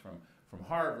entrepreneurs from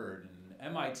Harvard and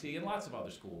MIT and lots of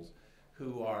other schools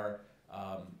who are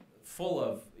full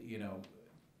of, you know,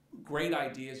 great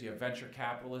ideas. You have venture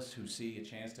capitalists who see a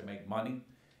chance to make money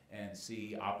and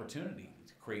see opportunity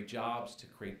to create jobs, to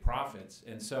create profits.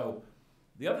 And so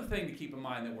the other thing to keep in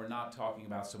mind that we're not talking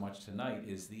about so much tonight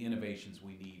is the innovations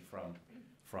we need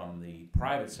from the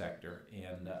private sector.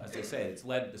 And as I say, it's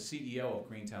led the CEO of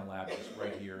Greentown Labs is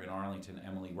right here in Arlington,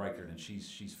 Emily Reichert, and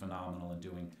she's phenomenal and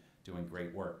doing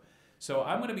great work. So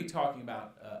I'm going to be talking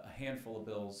about a handful of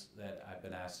bills that I've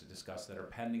been asked to discuss that are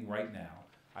pending right now.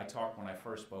 I talked when I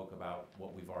first spoke about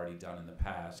what we've already done in the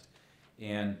past.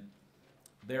 And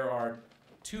there are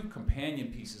two companion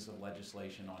pieces of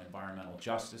legislation on environmental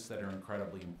justice that are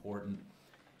incredibly important.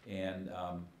 And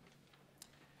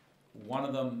one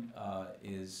of them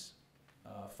is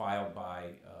filed by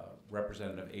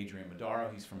Representative Adrian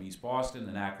Madaro. He's from East Boston,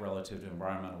 an act relative to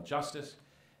environmental justice.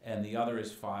 And the other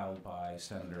is filed by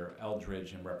Senator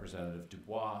Eldridge and Representative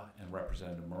Dubois and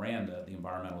Representative Miranda, the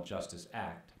Environmental Justice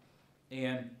Act.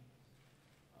 And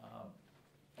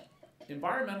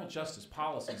environmental justice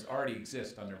policies already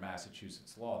exist under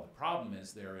Massachusetts law. The problem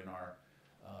is they're in our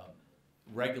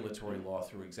regulatory law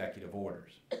through executive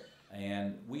orders.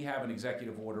 And we have an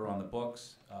executive order on the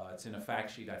books. It's in a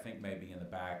fact sheet, I think maybe in the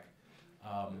back.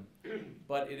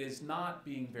 But it is not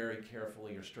being very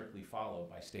carefully or strictly followed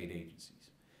by state agencies.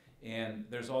 And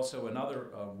there's also another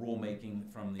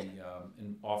rulemaking from the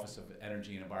Office of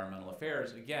Energy and Environmental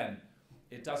Affairs. Again,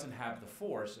 it doesn't have the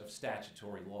force of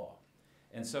statutory law.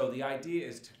 And so the idea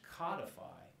is to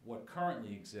codify what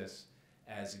currently exists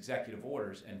as executive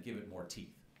orders and give it more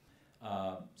teeth.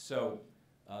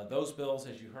 Those bills,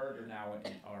 as you heard, are now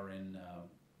in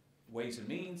Ways and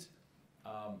Means.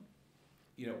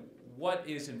 You know, what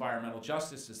is environmental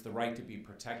justice? It's the right to be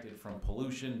protected from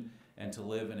pollution and to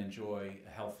live and enjoy a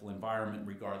healthful environment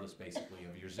regardless, basically,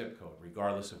 of your zip code,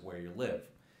 regardless of where you live.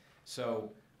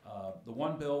 So the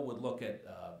one bill would look at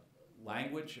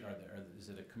language. Is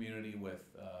it a community with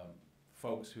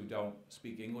folks who don't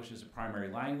speak English as a primary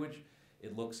language?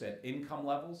 It looks at income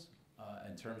levels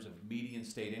in terms of median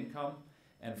state income.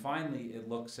 And finally, it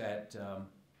looks at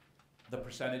the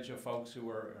percentage of folks who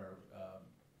are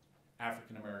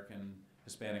African American,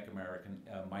 Hispanic American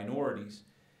minorities,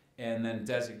 and then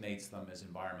designates them as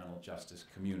environmental justice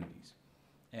communities.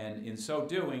 And in so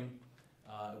doing,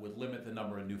 it would limit the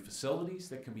number of new facilities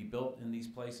that can be built in these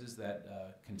places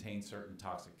that contain certain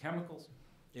toxic chemicals.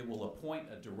 It will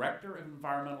appoint a director of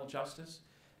environmental justice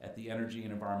at the Energy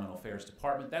and Environmental Affairs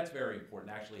Department. That's very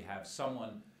important, actually have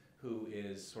someone who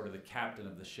is sort of the captain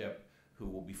of the ship who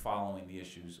will be following the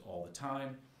issues all the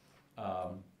time.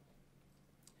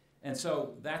 And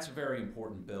so that's a very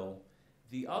important bill.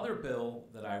 The other bill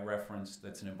that I referenced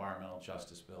that's an environmental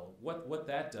justice bill, what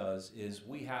that does is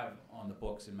we have on the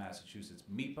books in Massachusetts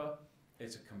MEPA.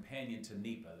 It's a companion to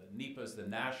NEPA. NEPA is the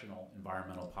National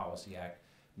Environmental Policy Act.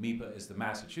 MEPA is the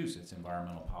Massachusetts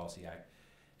Environmental Policy Act.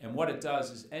 And what it does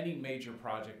is any major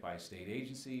project by a state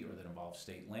agency or that involves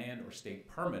state land or state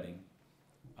permitting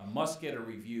must get a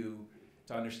review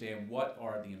to understand what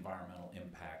are the environmental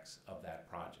impacts of that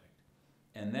project.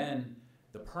 And then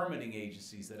the permitting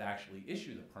agencies that actually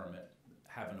issue the permit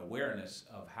have an awareness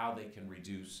of how they can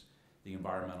reduce the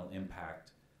environmental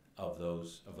impact of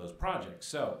those projects.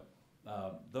 So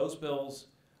those bills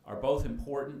are both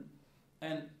important.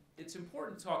 And it's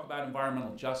important to talk about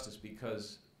environmental justice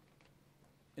because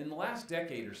in the last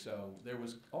decade or so, there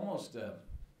was almost a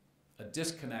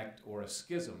disconnect or a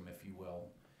schism, if you will,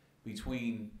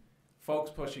 between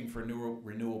folks pushing for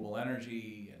renewable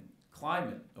energy and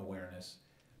climate awareness,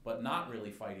 but not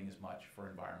really fighting as much for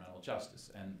environmental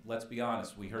justice. And let's be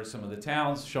honest, we heard some of the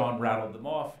towns, Sean rattled them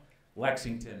off,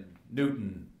 Lexington,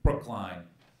 Newton, Brookline.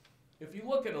 If you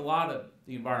look at a lot of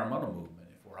the environmental movement,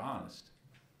 if we're honest,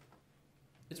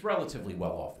 it's relatively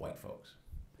well-off white folks.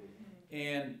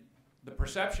 And the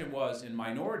perception was in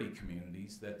minority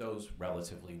communities that those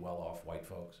relatively well-off white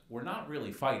folks were not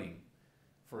really fighting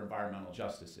for environmental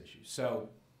justice issues. So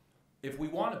if we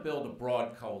want to build a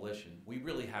broad coalition, we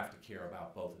really have to care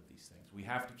about both of these things. We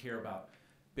have to care about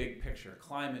big picture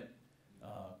climate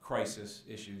crisis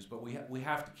issues, but we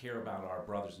have to care about our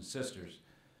brothers and sisters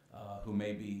who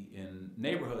may be in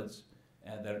neighborhoods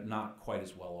that are not quite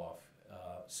as well off.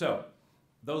 So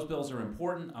those bills are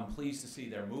important. I'm pleased to see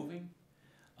they're moving.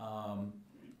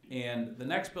 And the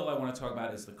next bill I want to talk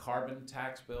about is the carbon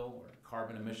tax bill or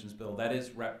carbon emissions bill. That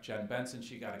is Rep. Jen Benson.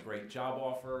 She got a great job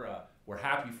offer. We're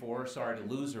happy for her. Sorry to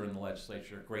lose her in the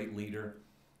legislature. Great leader,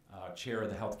 chair of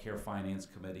the Healthcare Finance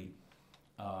Committee.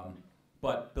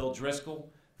 But Bill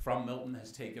Driscoll from Milton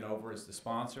has taken over as the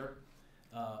sponsor.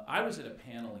 I was at a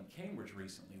panel in Cambridge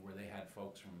recently where they had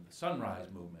folks from the Sunrise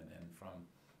Movement and from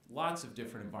lots of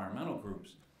different environmental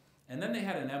groups. And then they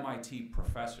had an MIT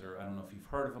professor, I don't know if you've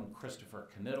heard of him, Christopher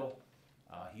Knittel.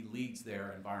 He leads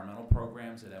their environmental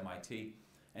programs at MIT.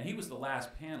 And he was the last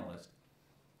panelist.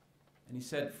 And he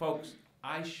said, folks,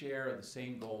 I share the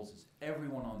same goals as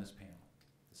everyone on this panel,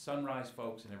 the Sunrise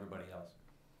folks and everybody else.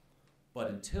 But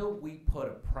until we put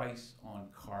a price on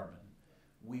carbon,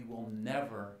 we will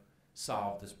never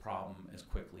solve this problem as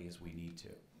quickly as we need to.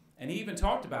 And he even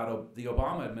talked about the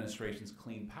Obama administration's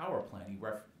Clean Power Plan. He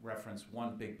referenced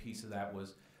one big piece of that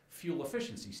was fuel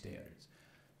efficiency standards.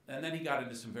 And then he got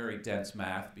into some very dense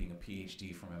math, being a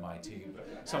PhD from MIT,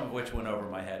 some of which went over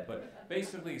my head. But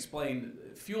basically explained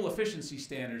fuel efficiency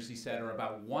standards, he said, are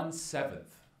about 1/7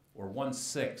 or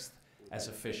 1/6 as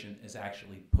efficient as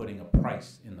actually putting a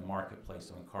price in the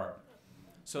marketplace on carbon.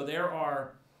 So there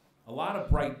are a lot of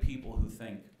bright people who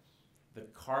think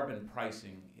that carbon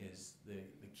pricing is the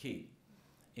key.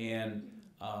 And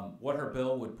what her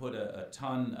bill would put a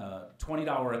ton,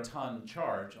 $20 a ton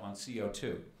charge on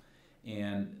CO2.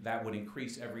 And that would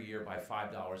increase every year by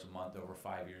 $5 a month over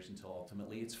 5 years until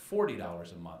ultimately it's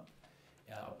 $40 a month.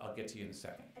 I'll get to you in a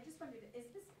second. I just wondered, is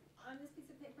this on this piece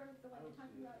of paper, the one you're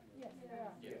talking about? Yes.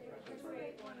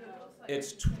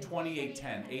 It's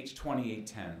 2810,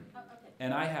 H2810. Oh, okay.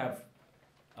 And I have,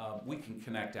 we can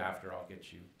connect after, I'll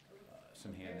get you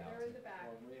some handouts. They're in the back,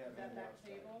 that back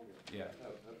table. Yeah.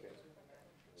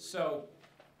 So,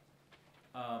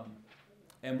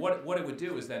 And what it would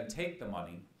do is then take the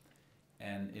money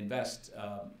and invest,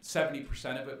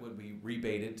 70% of it would be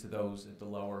rebated to those at the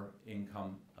lower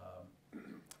income,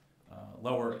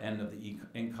 lower end of the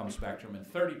income spectrum, and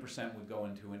 30% would go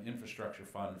into an infrastructure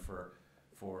fund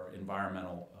for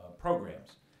environmental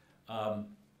programs.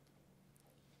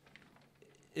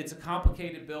 It's a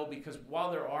complicated bill because while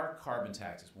there are carbon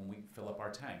taxes when we fill up our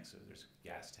tanks, so there's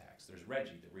gas tax, there's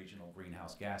RGGI, the Regional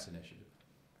Greenhouse Gas Initiative.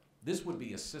 This would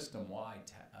be a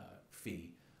system-wide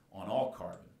fee on all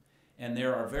carbon. And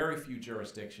there are very few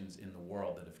jurisdictions in the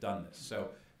world that have done this. So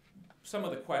some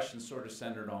of the questions sort of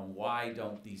centered on why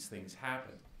don't these things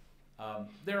happen.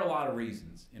 There are a lot of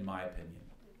reasons, in my opinion.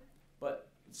 But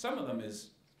some of them is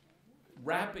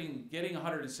getting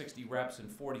 160 reps and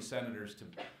 40 senators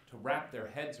to wrap their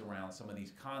heads around some of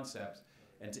these concepts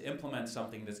and to implement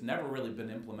something that's never really been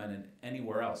implemented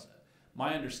anywhere else.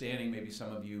 My understanding, maybe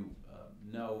some of you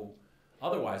know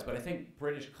otherwise, but I think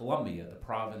British Columbia, the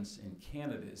province in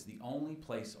Canada, is the only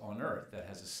place on earth that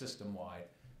has a system-wide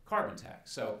carbon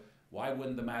tax. So why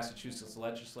wouldn't the Massachusetts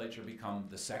Legislature become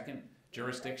the second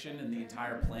jurisdiction in the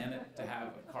entire planet to have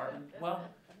a carbon? Well,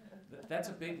 that's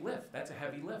a big lift. That's a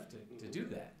heavy lift to do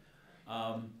that.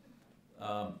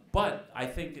 But I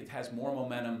think it has more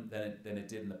momentum than it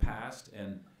did in the past,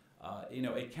 and you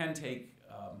know, it can take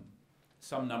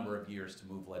some number of years to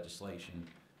move legislation,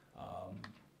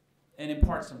 and in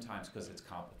part sometimes because it's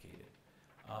complicated.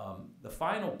 The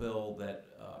final bill that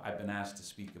I've been asked to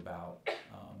speak about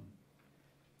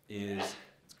is,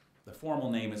 the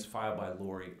formal name is filed by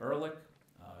Lori Ehrlich.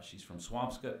 She's from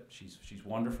Swampscott. She's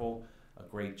wonderful, a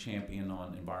great champion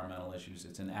on environmental issues.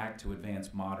 It's an act to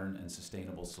advance modern and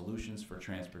sustainable solutions for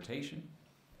transportation.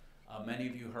 Many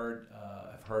of you have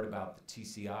heard about the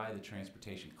TCI, the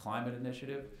Transportation Climate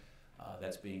Initiative,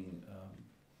 that's being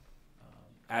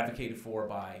advocated for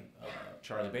by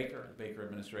Charlie Baker, the Baker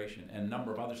administration, and a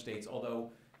number of other states,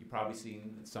 although you've probably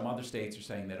seen some other states are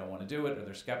saying they don't want to do it or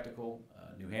they're skeptical.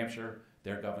 New Hampshire,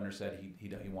 their governor said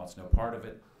he wants no part of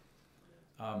it.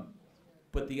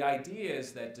 But the idea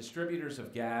is that distributors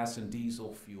of gas and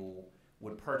diesel fuel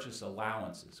would purchase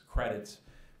allowances, credits,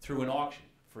 through an auction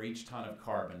for each ton of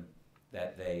carbon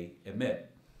that they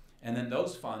emit. And then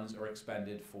those funds are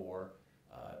expended for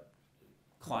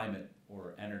climate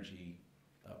or energy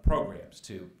programs,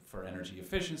 for energy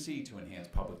efficiency, to enhance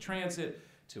public transit,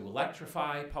 to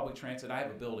electrify public transit. I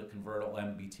have a bill to convert all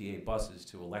MBTA buses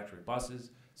to electric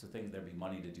buses, so there'd be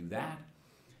money to do that.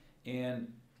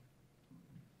 And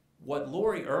what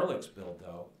Lori Ehrlich's bill,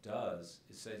 though, does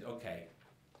is says, okay,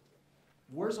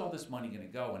 where's all this money going to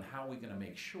go, and how are we going to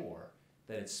make sure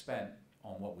that it's spent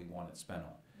on what we want it spent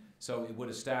on? So it would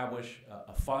establish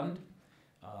a fund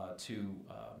to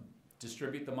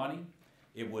distribute the money.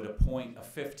 It would appoint a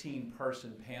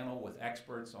 15-person panel with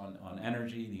experts on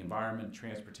energy, the environment,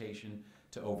 transportation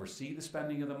to oversee the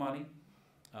spending of the money.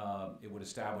 It would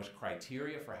establish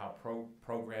criteria for how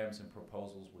programs and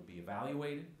proposals would be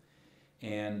evaluated.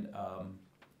 And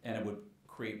it would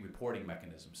create reporting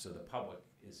mechanisms so the public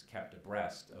is kept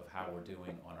abreast of how we're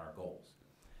doing on our goals.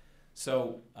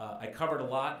 So I covered a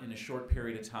lot in a short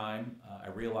period of time, I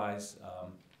realize,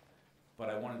 but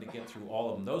I wanted to get through all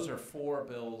of them. Those are 4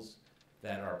 bills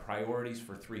that are priorities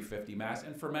for 350 Mass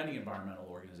and for many environmental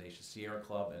organizations, Sierra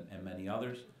Club and many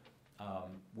others.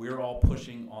 We're all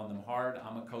pushing on them hard.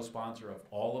 I'm a co-sponsor of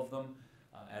all of them,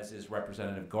 as is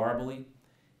Representative Garballey.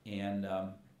 And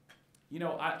you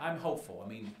know, I'm hopeful. I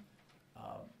mean,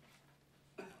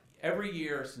 every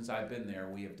year since I've been there,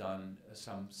 we have done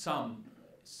some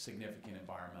significant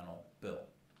environmental bill.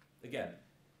 Again,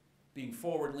 being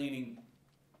forward-leaning,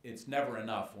 it's never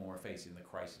enough when we're facing the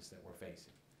crisis that we're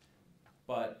facing.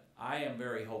 But I am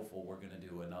very hopeful we're going to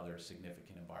do another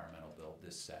significant environmental bill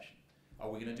this session. Are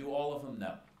we going to do all of them?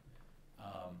 No.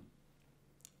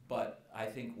 But I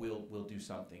think we'll do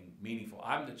something meaningful.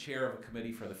 I'm the chair of a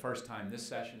committee for the first time this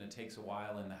session. It takes a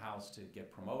while in the House to get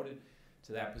promoted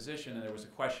to that position, and there was a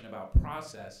question about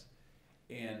process,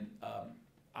 and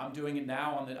I'm doing it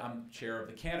now. I'm chair of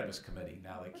the Cannabis Committee.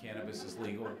 Now that cannabis is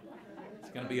legal,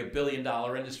 it's going to be a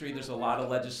billion-dollar industry. There's a lot of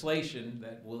legislation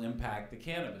that will impact the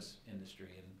cannabis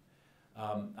industry,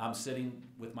 and I'm sitting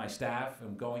with my staff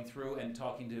and going through and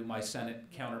talking to my Senate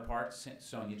counterpart,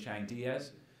 Sonia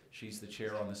Chang-Diaz. She's the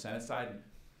chair on the Senate side.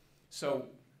 So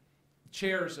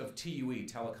chairs of TUE,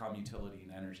 Telecom, Utility,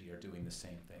 and Energy, are doing the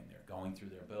same thing. They're going through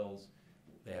their bills.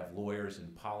 They have lawyers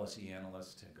and policy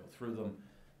analysts to go through them.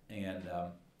 And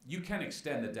you can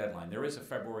extend the deadline. There is a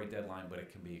February deadline, but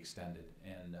it can be extended.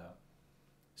 And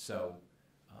so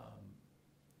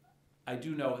I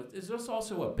do know there's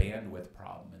also a bandwidth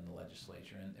problem in the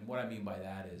legislature. And what I mean by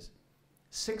that is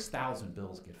 6,000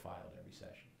 bills get filed every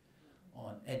session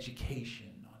on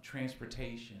education, on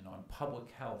transportation, on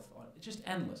public health, on just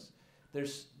endless.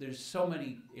 There's so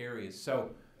many areas.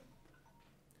 So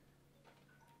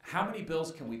how many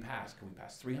bills can we pass? Can we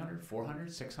pass 300,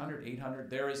 400, 600, 800?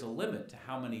 There is a limit to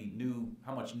how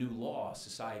much new law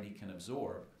society can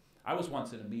absorb. I was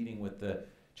once in a meeting with the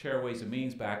Chair of Ways and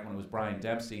Means back when it was Brian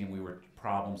Dempsey, and we were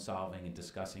problem solving and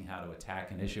discussing how to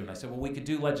attack an issue. And I said, well, we could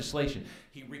do legislation.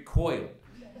 He recoiled.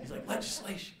 He's like,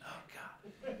 legislation? Oh,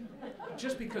 God.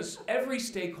 Just because every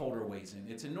stakeholder weighs in.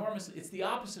 It's enormous. It's the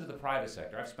opposite of the private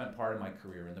sector. I've spent part of my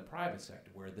career in the private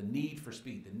sector, where the need for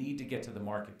speed, the need to get to the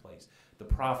marketplace, the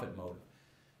profit motive.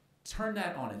 Turn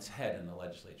that on its head in the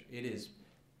legislature. It is,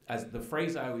 as the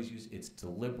phrase I always use, it's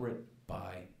deliberate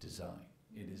by design.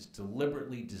 It is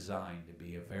deliberately designed to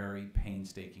be a very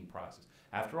painstaking process.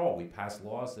 After all, we pass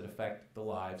laws that affect the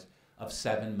lives of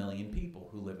 7 million people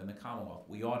who live in the Commonwealth.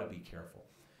 We ought to be careful.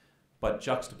 But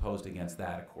juxtaposed against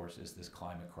that, of course, is this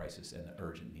climate crisis and the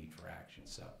urgent need for action.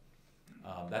 So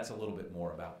that's a little bit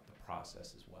more about the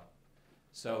process as well.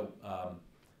 So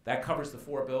that covers the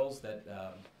 4 bills that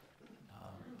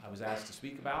I was asked to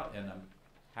speak about, and I'm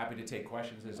happy to take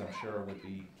questions, as I'm sure would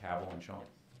be Cabell and Sean.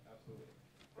 Absolutely.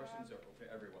 Questions are open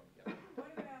to everyone. Yeah.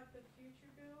 What about the future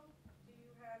bill? Do you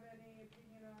have any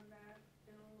opinion on that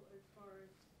bill as far as,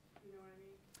 you know what I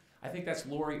mean? I think that's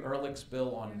Lori Ehrlich's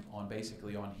bill on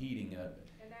basically on heating. An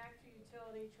act for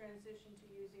utility transition to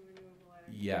using renewable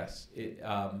energy. Yes.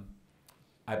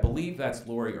 I believe that's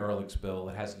Lori Ehrlich's bill.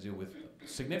 It has to do with,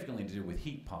 significantly to do with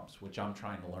heat pumps, which I'm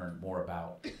trying to learn more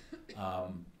about.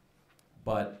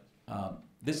 But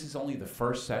this is only the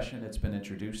first session it's been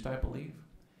introduced, I believe.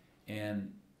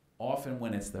 And often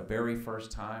when it's the very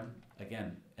first time,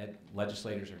 again,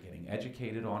 legislators are getting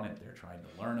educated on it. They're trying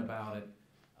to learn about it.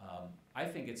 I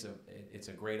think it's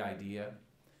a great idea,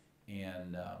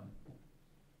 and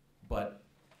but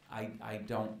I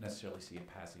don't necessarily see it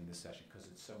passing this session because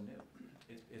it's so new.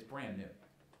 It's brand new.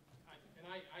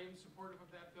 I am supportive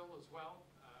of that bill as well.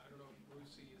 I don't know if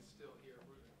Brucey is still here.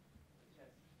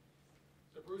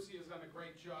 So Brucey has done a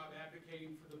great job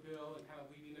advocating for the bill and kind of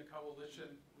leading a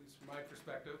coalition, at least from my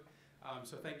perspective.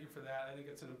 So thank you for that. I think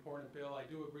it's an important bill. I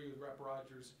do agree with Rep.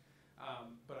 Rogers,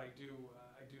 but I do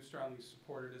strongly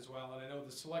support it as well. And I know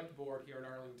the select board here in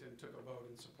Arlington took a vote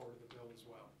in support of the bill as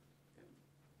well.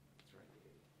 That's right.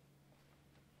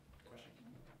 Question?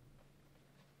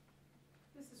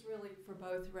 This is really for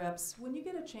both reps. When you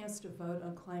get a chance to vote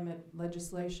on climate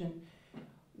legislation,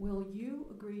 will you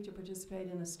agree to participate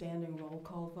in a standing roll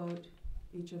call vote,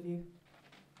 each of you?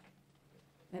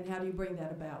 And how do you bring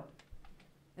that about?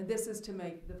 And this is to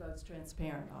make the votes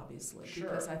transparent, obviously, Sure.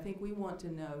 because I think we want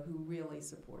to know who really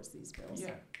supports these bills.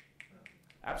 Yeah,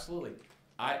 absolutely.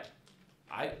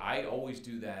 I always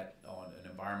do that on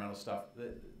an environmental stuff.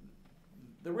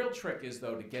 The real trick is,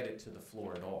 though, to get it to the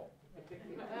floor at all.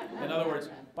 In other words,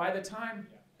 by the time,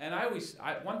 and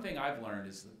one thing I've learned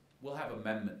is that we'll have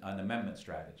an amendment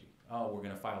strategy. Oh, we're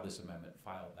going to file this amendment,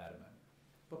 file that amendment.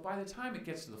 But by the time it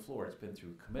gets to the floor, it's been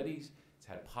through committees, it's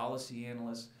had policy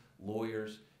analysts,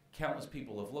 lawyers, countless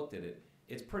people have looked at it.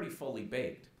 It's pretty fully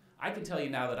baked. I can tell you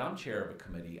now that I'm chair of a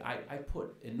committee, I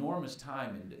put enormous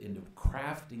time into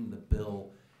crafting the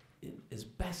bill as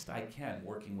best I can,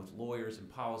 working with lawyers and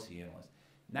policy analysts.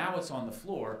 Now it's on the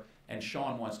floor, and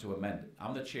Sean wants to amend it.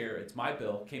 I'm the chair, it's my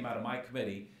bill, came out of my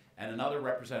committee, and another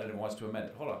representative wants to amend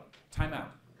it. Hold on, time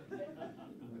out.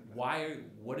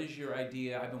 What is your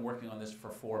idea? I've been working on this for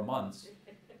 4 months.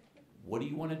 What do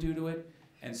you want to do to it?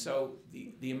 And so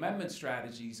the amendment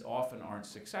strategies often aren't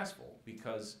successful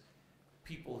because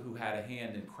people who had a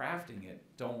hand in crafting it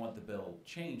don't want the bill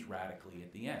changed radically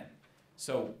at the end.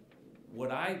 So what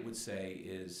I would say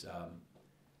is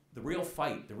the real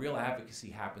fight, the real advocacy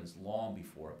happens long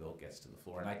before a bill gets to the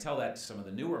floor. And I tell that to some of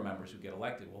the newer members who get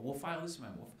elected. Well, we'll file this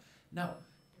amendment. No,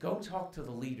 go talk to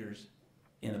the leaders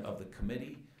of the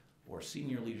committee or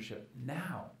senior leadership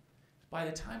now. By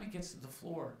the time it gets to the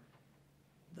floor,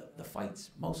 the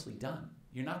fight's mostly done.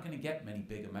 You're not going to get many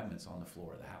big amendments on the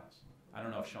floor of the House. I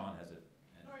don't know if Sean has it.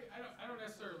 No, I don't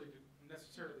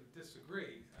necessarily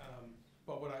disagree.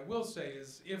 But what I will say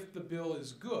is if the bill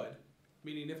is good,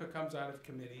 meaning if it comes out of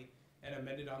committee and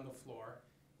amended on the floor,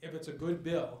 if it's a good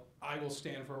bill, I will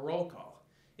stand for a roll call.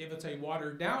 If it's a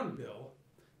watered down bill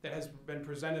that has been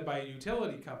presented by a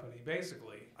utility company,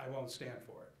 basically, I won't stand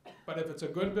for it. But if it's a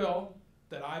good bill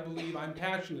that I believe I'm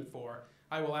passionate for,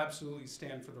 I will absolutely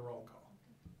stand for the roll call.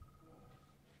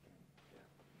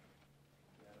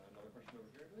 Another question over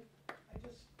here, I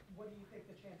believe. What do you think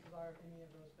the chances are of any of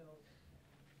those bills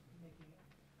making it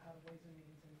out of Ways and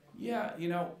Means? Yeah, you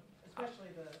know, especially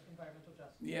the environmental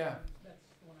justice. Yeah. That's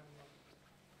the one I'm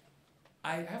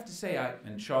looking. I have to say,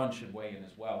 and Sean should weigh in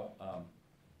as well.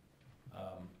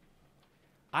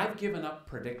 I've given up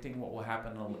predicting what will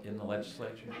happen in the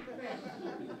legislature,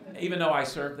 even though I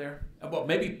served there. Well,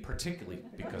 maybe particularly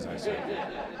because I served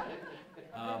there.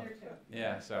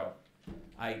 Yeah, so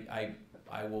I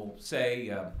will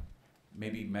say,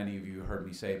 maybe many of you heard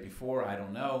me say it before, I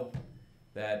don't know,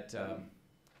 that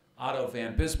Otto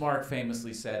von Bismarck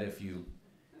famously said, if you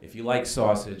like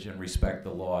sausage and respect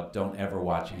the law, don't ever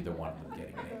watch either one of them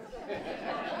getting made.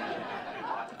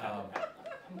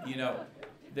 You know,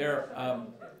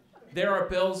 there are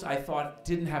bills I thought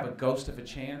didn't have a ghost of a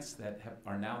chance that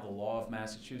are now the law of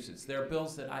Massachusetts. There are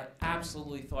bills that I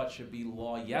absolutely thought should be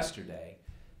law yesterday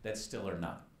that still are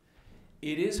not.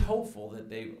 It is hopeful that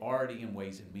they're already in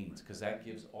Ways and Means, because that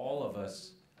gives all of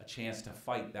us a chance to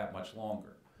fight that much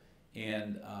longer.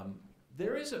 And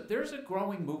there's a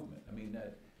growing movement. I mean,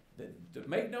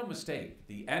 make no mistake,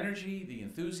 the energy, the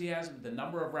enthusiasm, the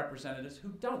number of representatives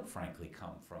who don't frankly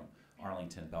come from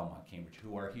Arlington, Belmont, Cambridge,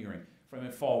 who are hearing from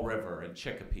Fall River and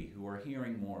Chicopee, who are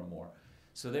hearing more and more.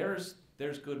 So there's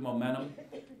good momentum,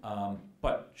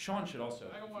 but Sean should also.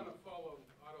 I don't want to follow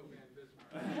Otto von Bismarck.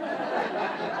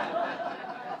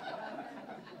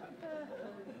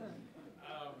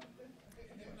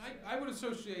 I would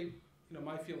associate,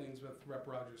 my feelings with Rep.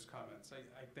 Rogers' comments.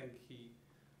 I think he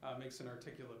makes an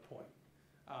articulate point.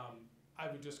 I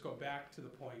would just go back to the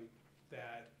point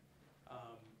that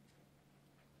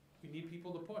we need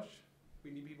people to push.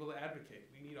 We need people to advocate.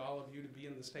 We need all of you to be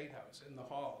in the State House, in the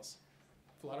halls,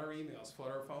 flood our emails,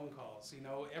 flood our phone calls.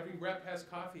 Every rep has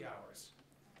coffee hours.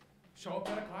 Show up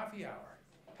at a coffee hour.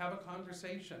 Have a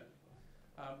conversation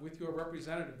with your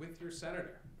representative, with your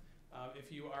senator.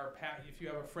 If you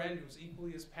have a friend who's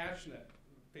equally as passionate,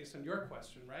 based on your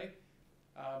question, right?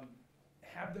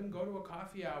 Have them go to a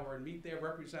coffee hour and meet their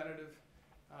representative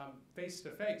face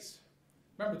to face.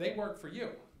 Remember, they work for you,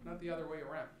 not the other way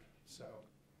around. So.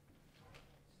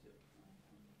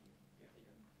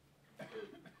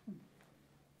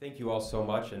 Thank you all so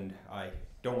much, and I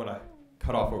don't want to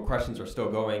cut off where questions are still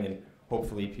going, and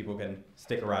hopefully people can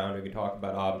stick around and we can talk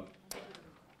about.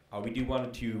 We do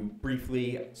want to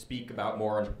briefly speak about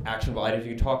more actionable items.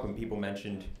 You can talk when people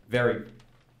mentioned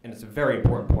and it's a very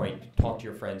important point, talk to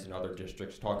your friends in other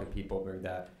districts, talk to people, bring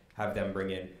that, have them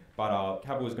bring in. But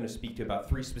Cabell was going to speak to about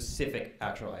 3 specific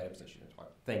actionable items that she didn't talk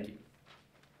about. Thank you.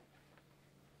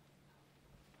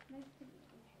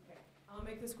 I'll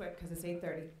make this quick because it's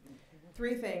 8:30.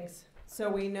 3 things. So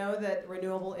we know that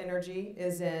renewable energy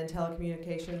is in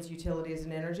telecommunications, utilities,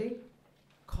 and energy.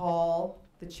 Call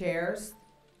the chairs,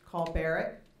 call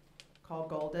Barrett, call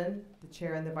Golden, the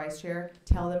chair and the vice chair.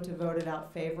 Tell them to vote it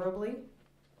out favorably.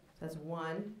 That's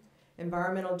 1.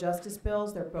 Environmental justice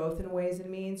bills, they're both in Ways and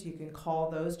Means. You can call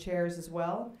those chairs as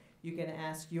well. You can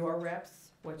ask your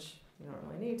reps, which you don't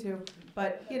really need to.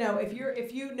 But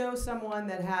if you know someone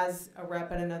that has a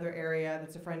rep in another area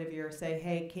that's a friend of yours, say,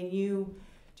 hey,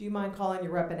 do you mind calling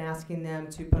your rep and asking them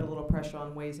to put a little pressure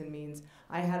on Ways and Means?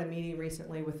 I had a meeting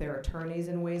recently with their attorneys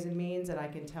in Ways and Means, and I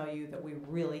can tell you that we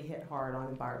really hit hard on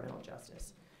environmental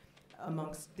justice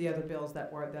amongst the other bills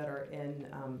that are in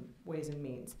Ways and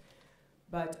Means.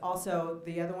 But also,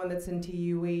 the other one that's in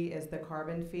TUE is the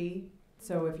carbon fee.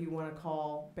 So if you want to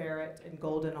call Barrett and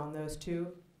Golden on those 2,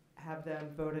 have them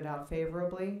voted out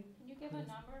favorably. Can you give a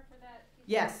number for that?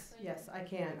 Yes, I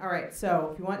can. All right, so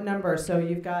if you want numbers, so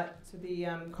you've got, the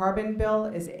carbon bill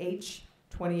is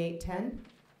H2810,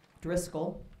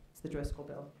 Driscoll. It's the Driscoll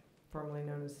bill, formerly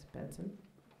known as Benson.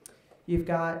 You've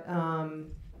got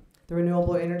the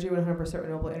renewable energy, 100%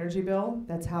 renewable energy bill.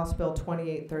 That's House Bill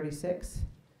 2836,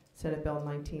 Senate Bill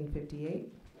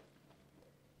 1958.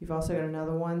 You've also got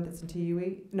another one that's in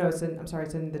TUE. No, it's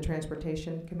in the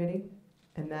Transportation Committee.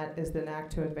 And that is the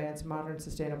Act to Advance Modern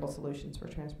Sustainable Solutions for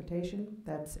Transportation.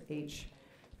 That's H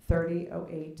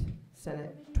 3008,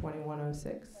 Senate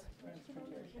 2106.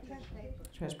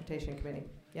 Transportation Committee,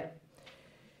 yep.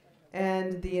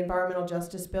 And the environmental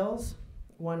justice bills,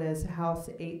 one is House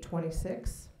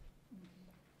 826,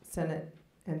 Senate,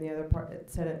 and the other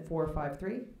part, Senate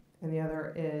 453, and the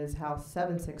other is House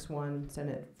 761,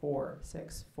 Senate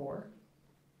 464.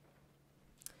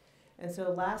 And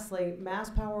so lastly, Mass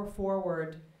Power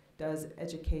Forward does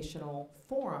educational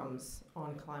forums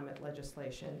on climate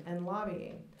legislation and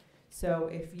lobbying. So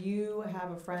if you have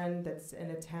a friend that's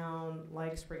in a town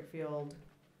like Springfield,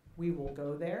 we will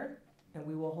go there and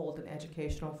we will hold an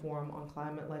educational forum on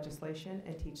climate legislation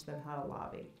and teach them how to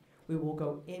lobby. We will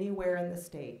go anywhere in the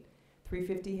state.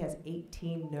 350 has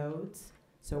 18 nodes,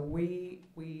 so we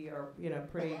are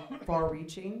pretty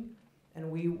far-reaching. And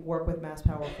we work with Mass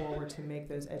Power Forward to make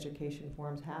those education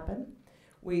forums happen.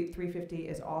 350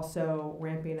 is also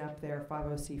ramping up their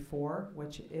 50C4,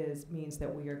 which means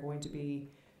that we are going to be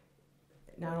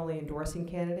not only endorsing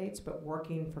candidates, but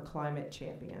working for climate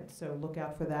champions. So look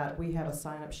out for that. We have a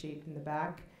sign-up sheet in the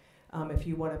back. If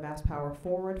you want a Mass Power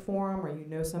Forward forum, or you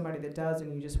know somebody that does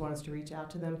and you just want us to reach out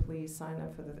to them, please sign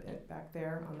up for the back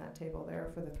there on that table there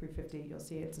for the 350. You'll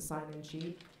see it's a sign-in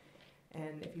sheet.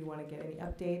 And if you want to get any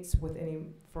updates with any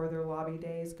further lobby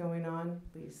days going on,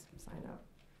 please sign up.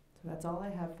 So that's all I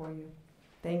have for you.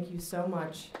 Thank you so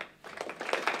much.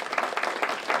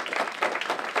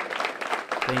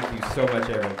 Thank you so much,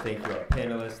 everyone. Thank you, our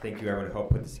panelists. Thank you, everyone who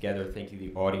helped put this together. Thank you,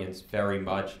 the audience, very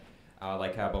much.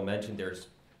 Like Cabell mentioned, there's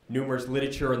numerous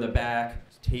literature in the back,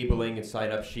 tabling and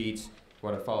sign-up sheets. If you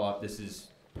want to follow up, this is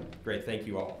great. Thank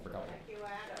you all for coming.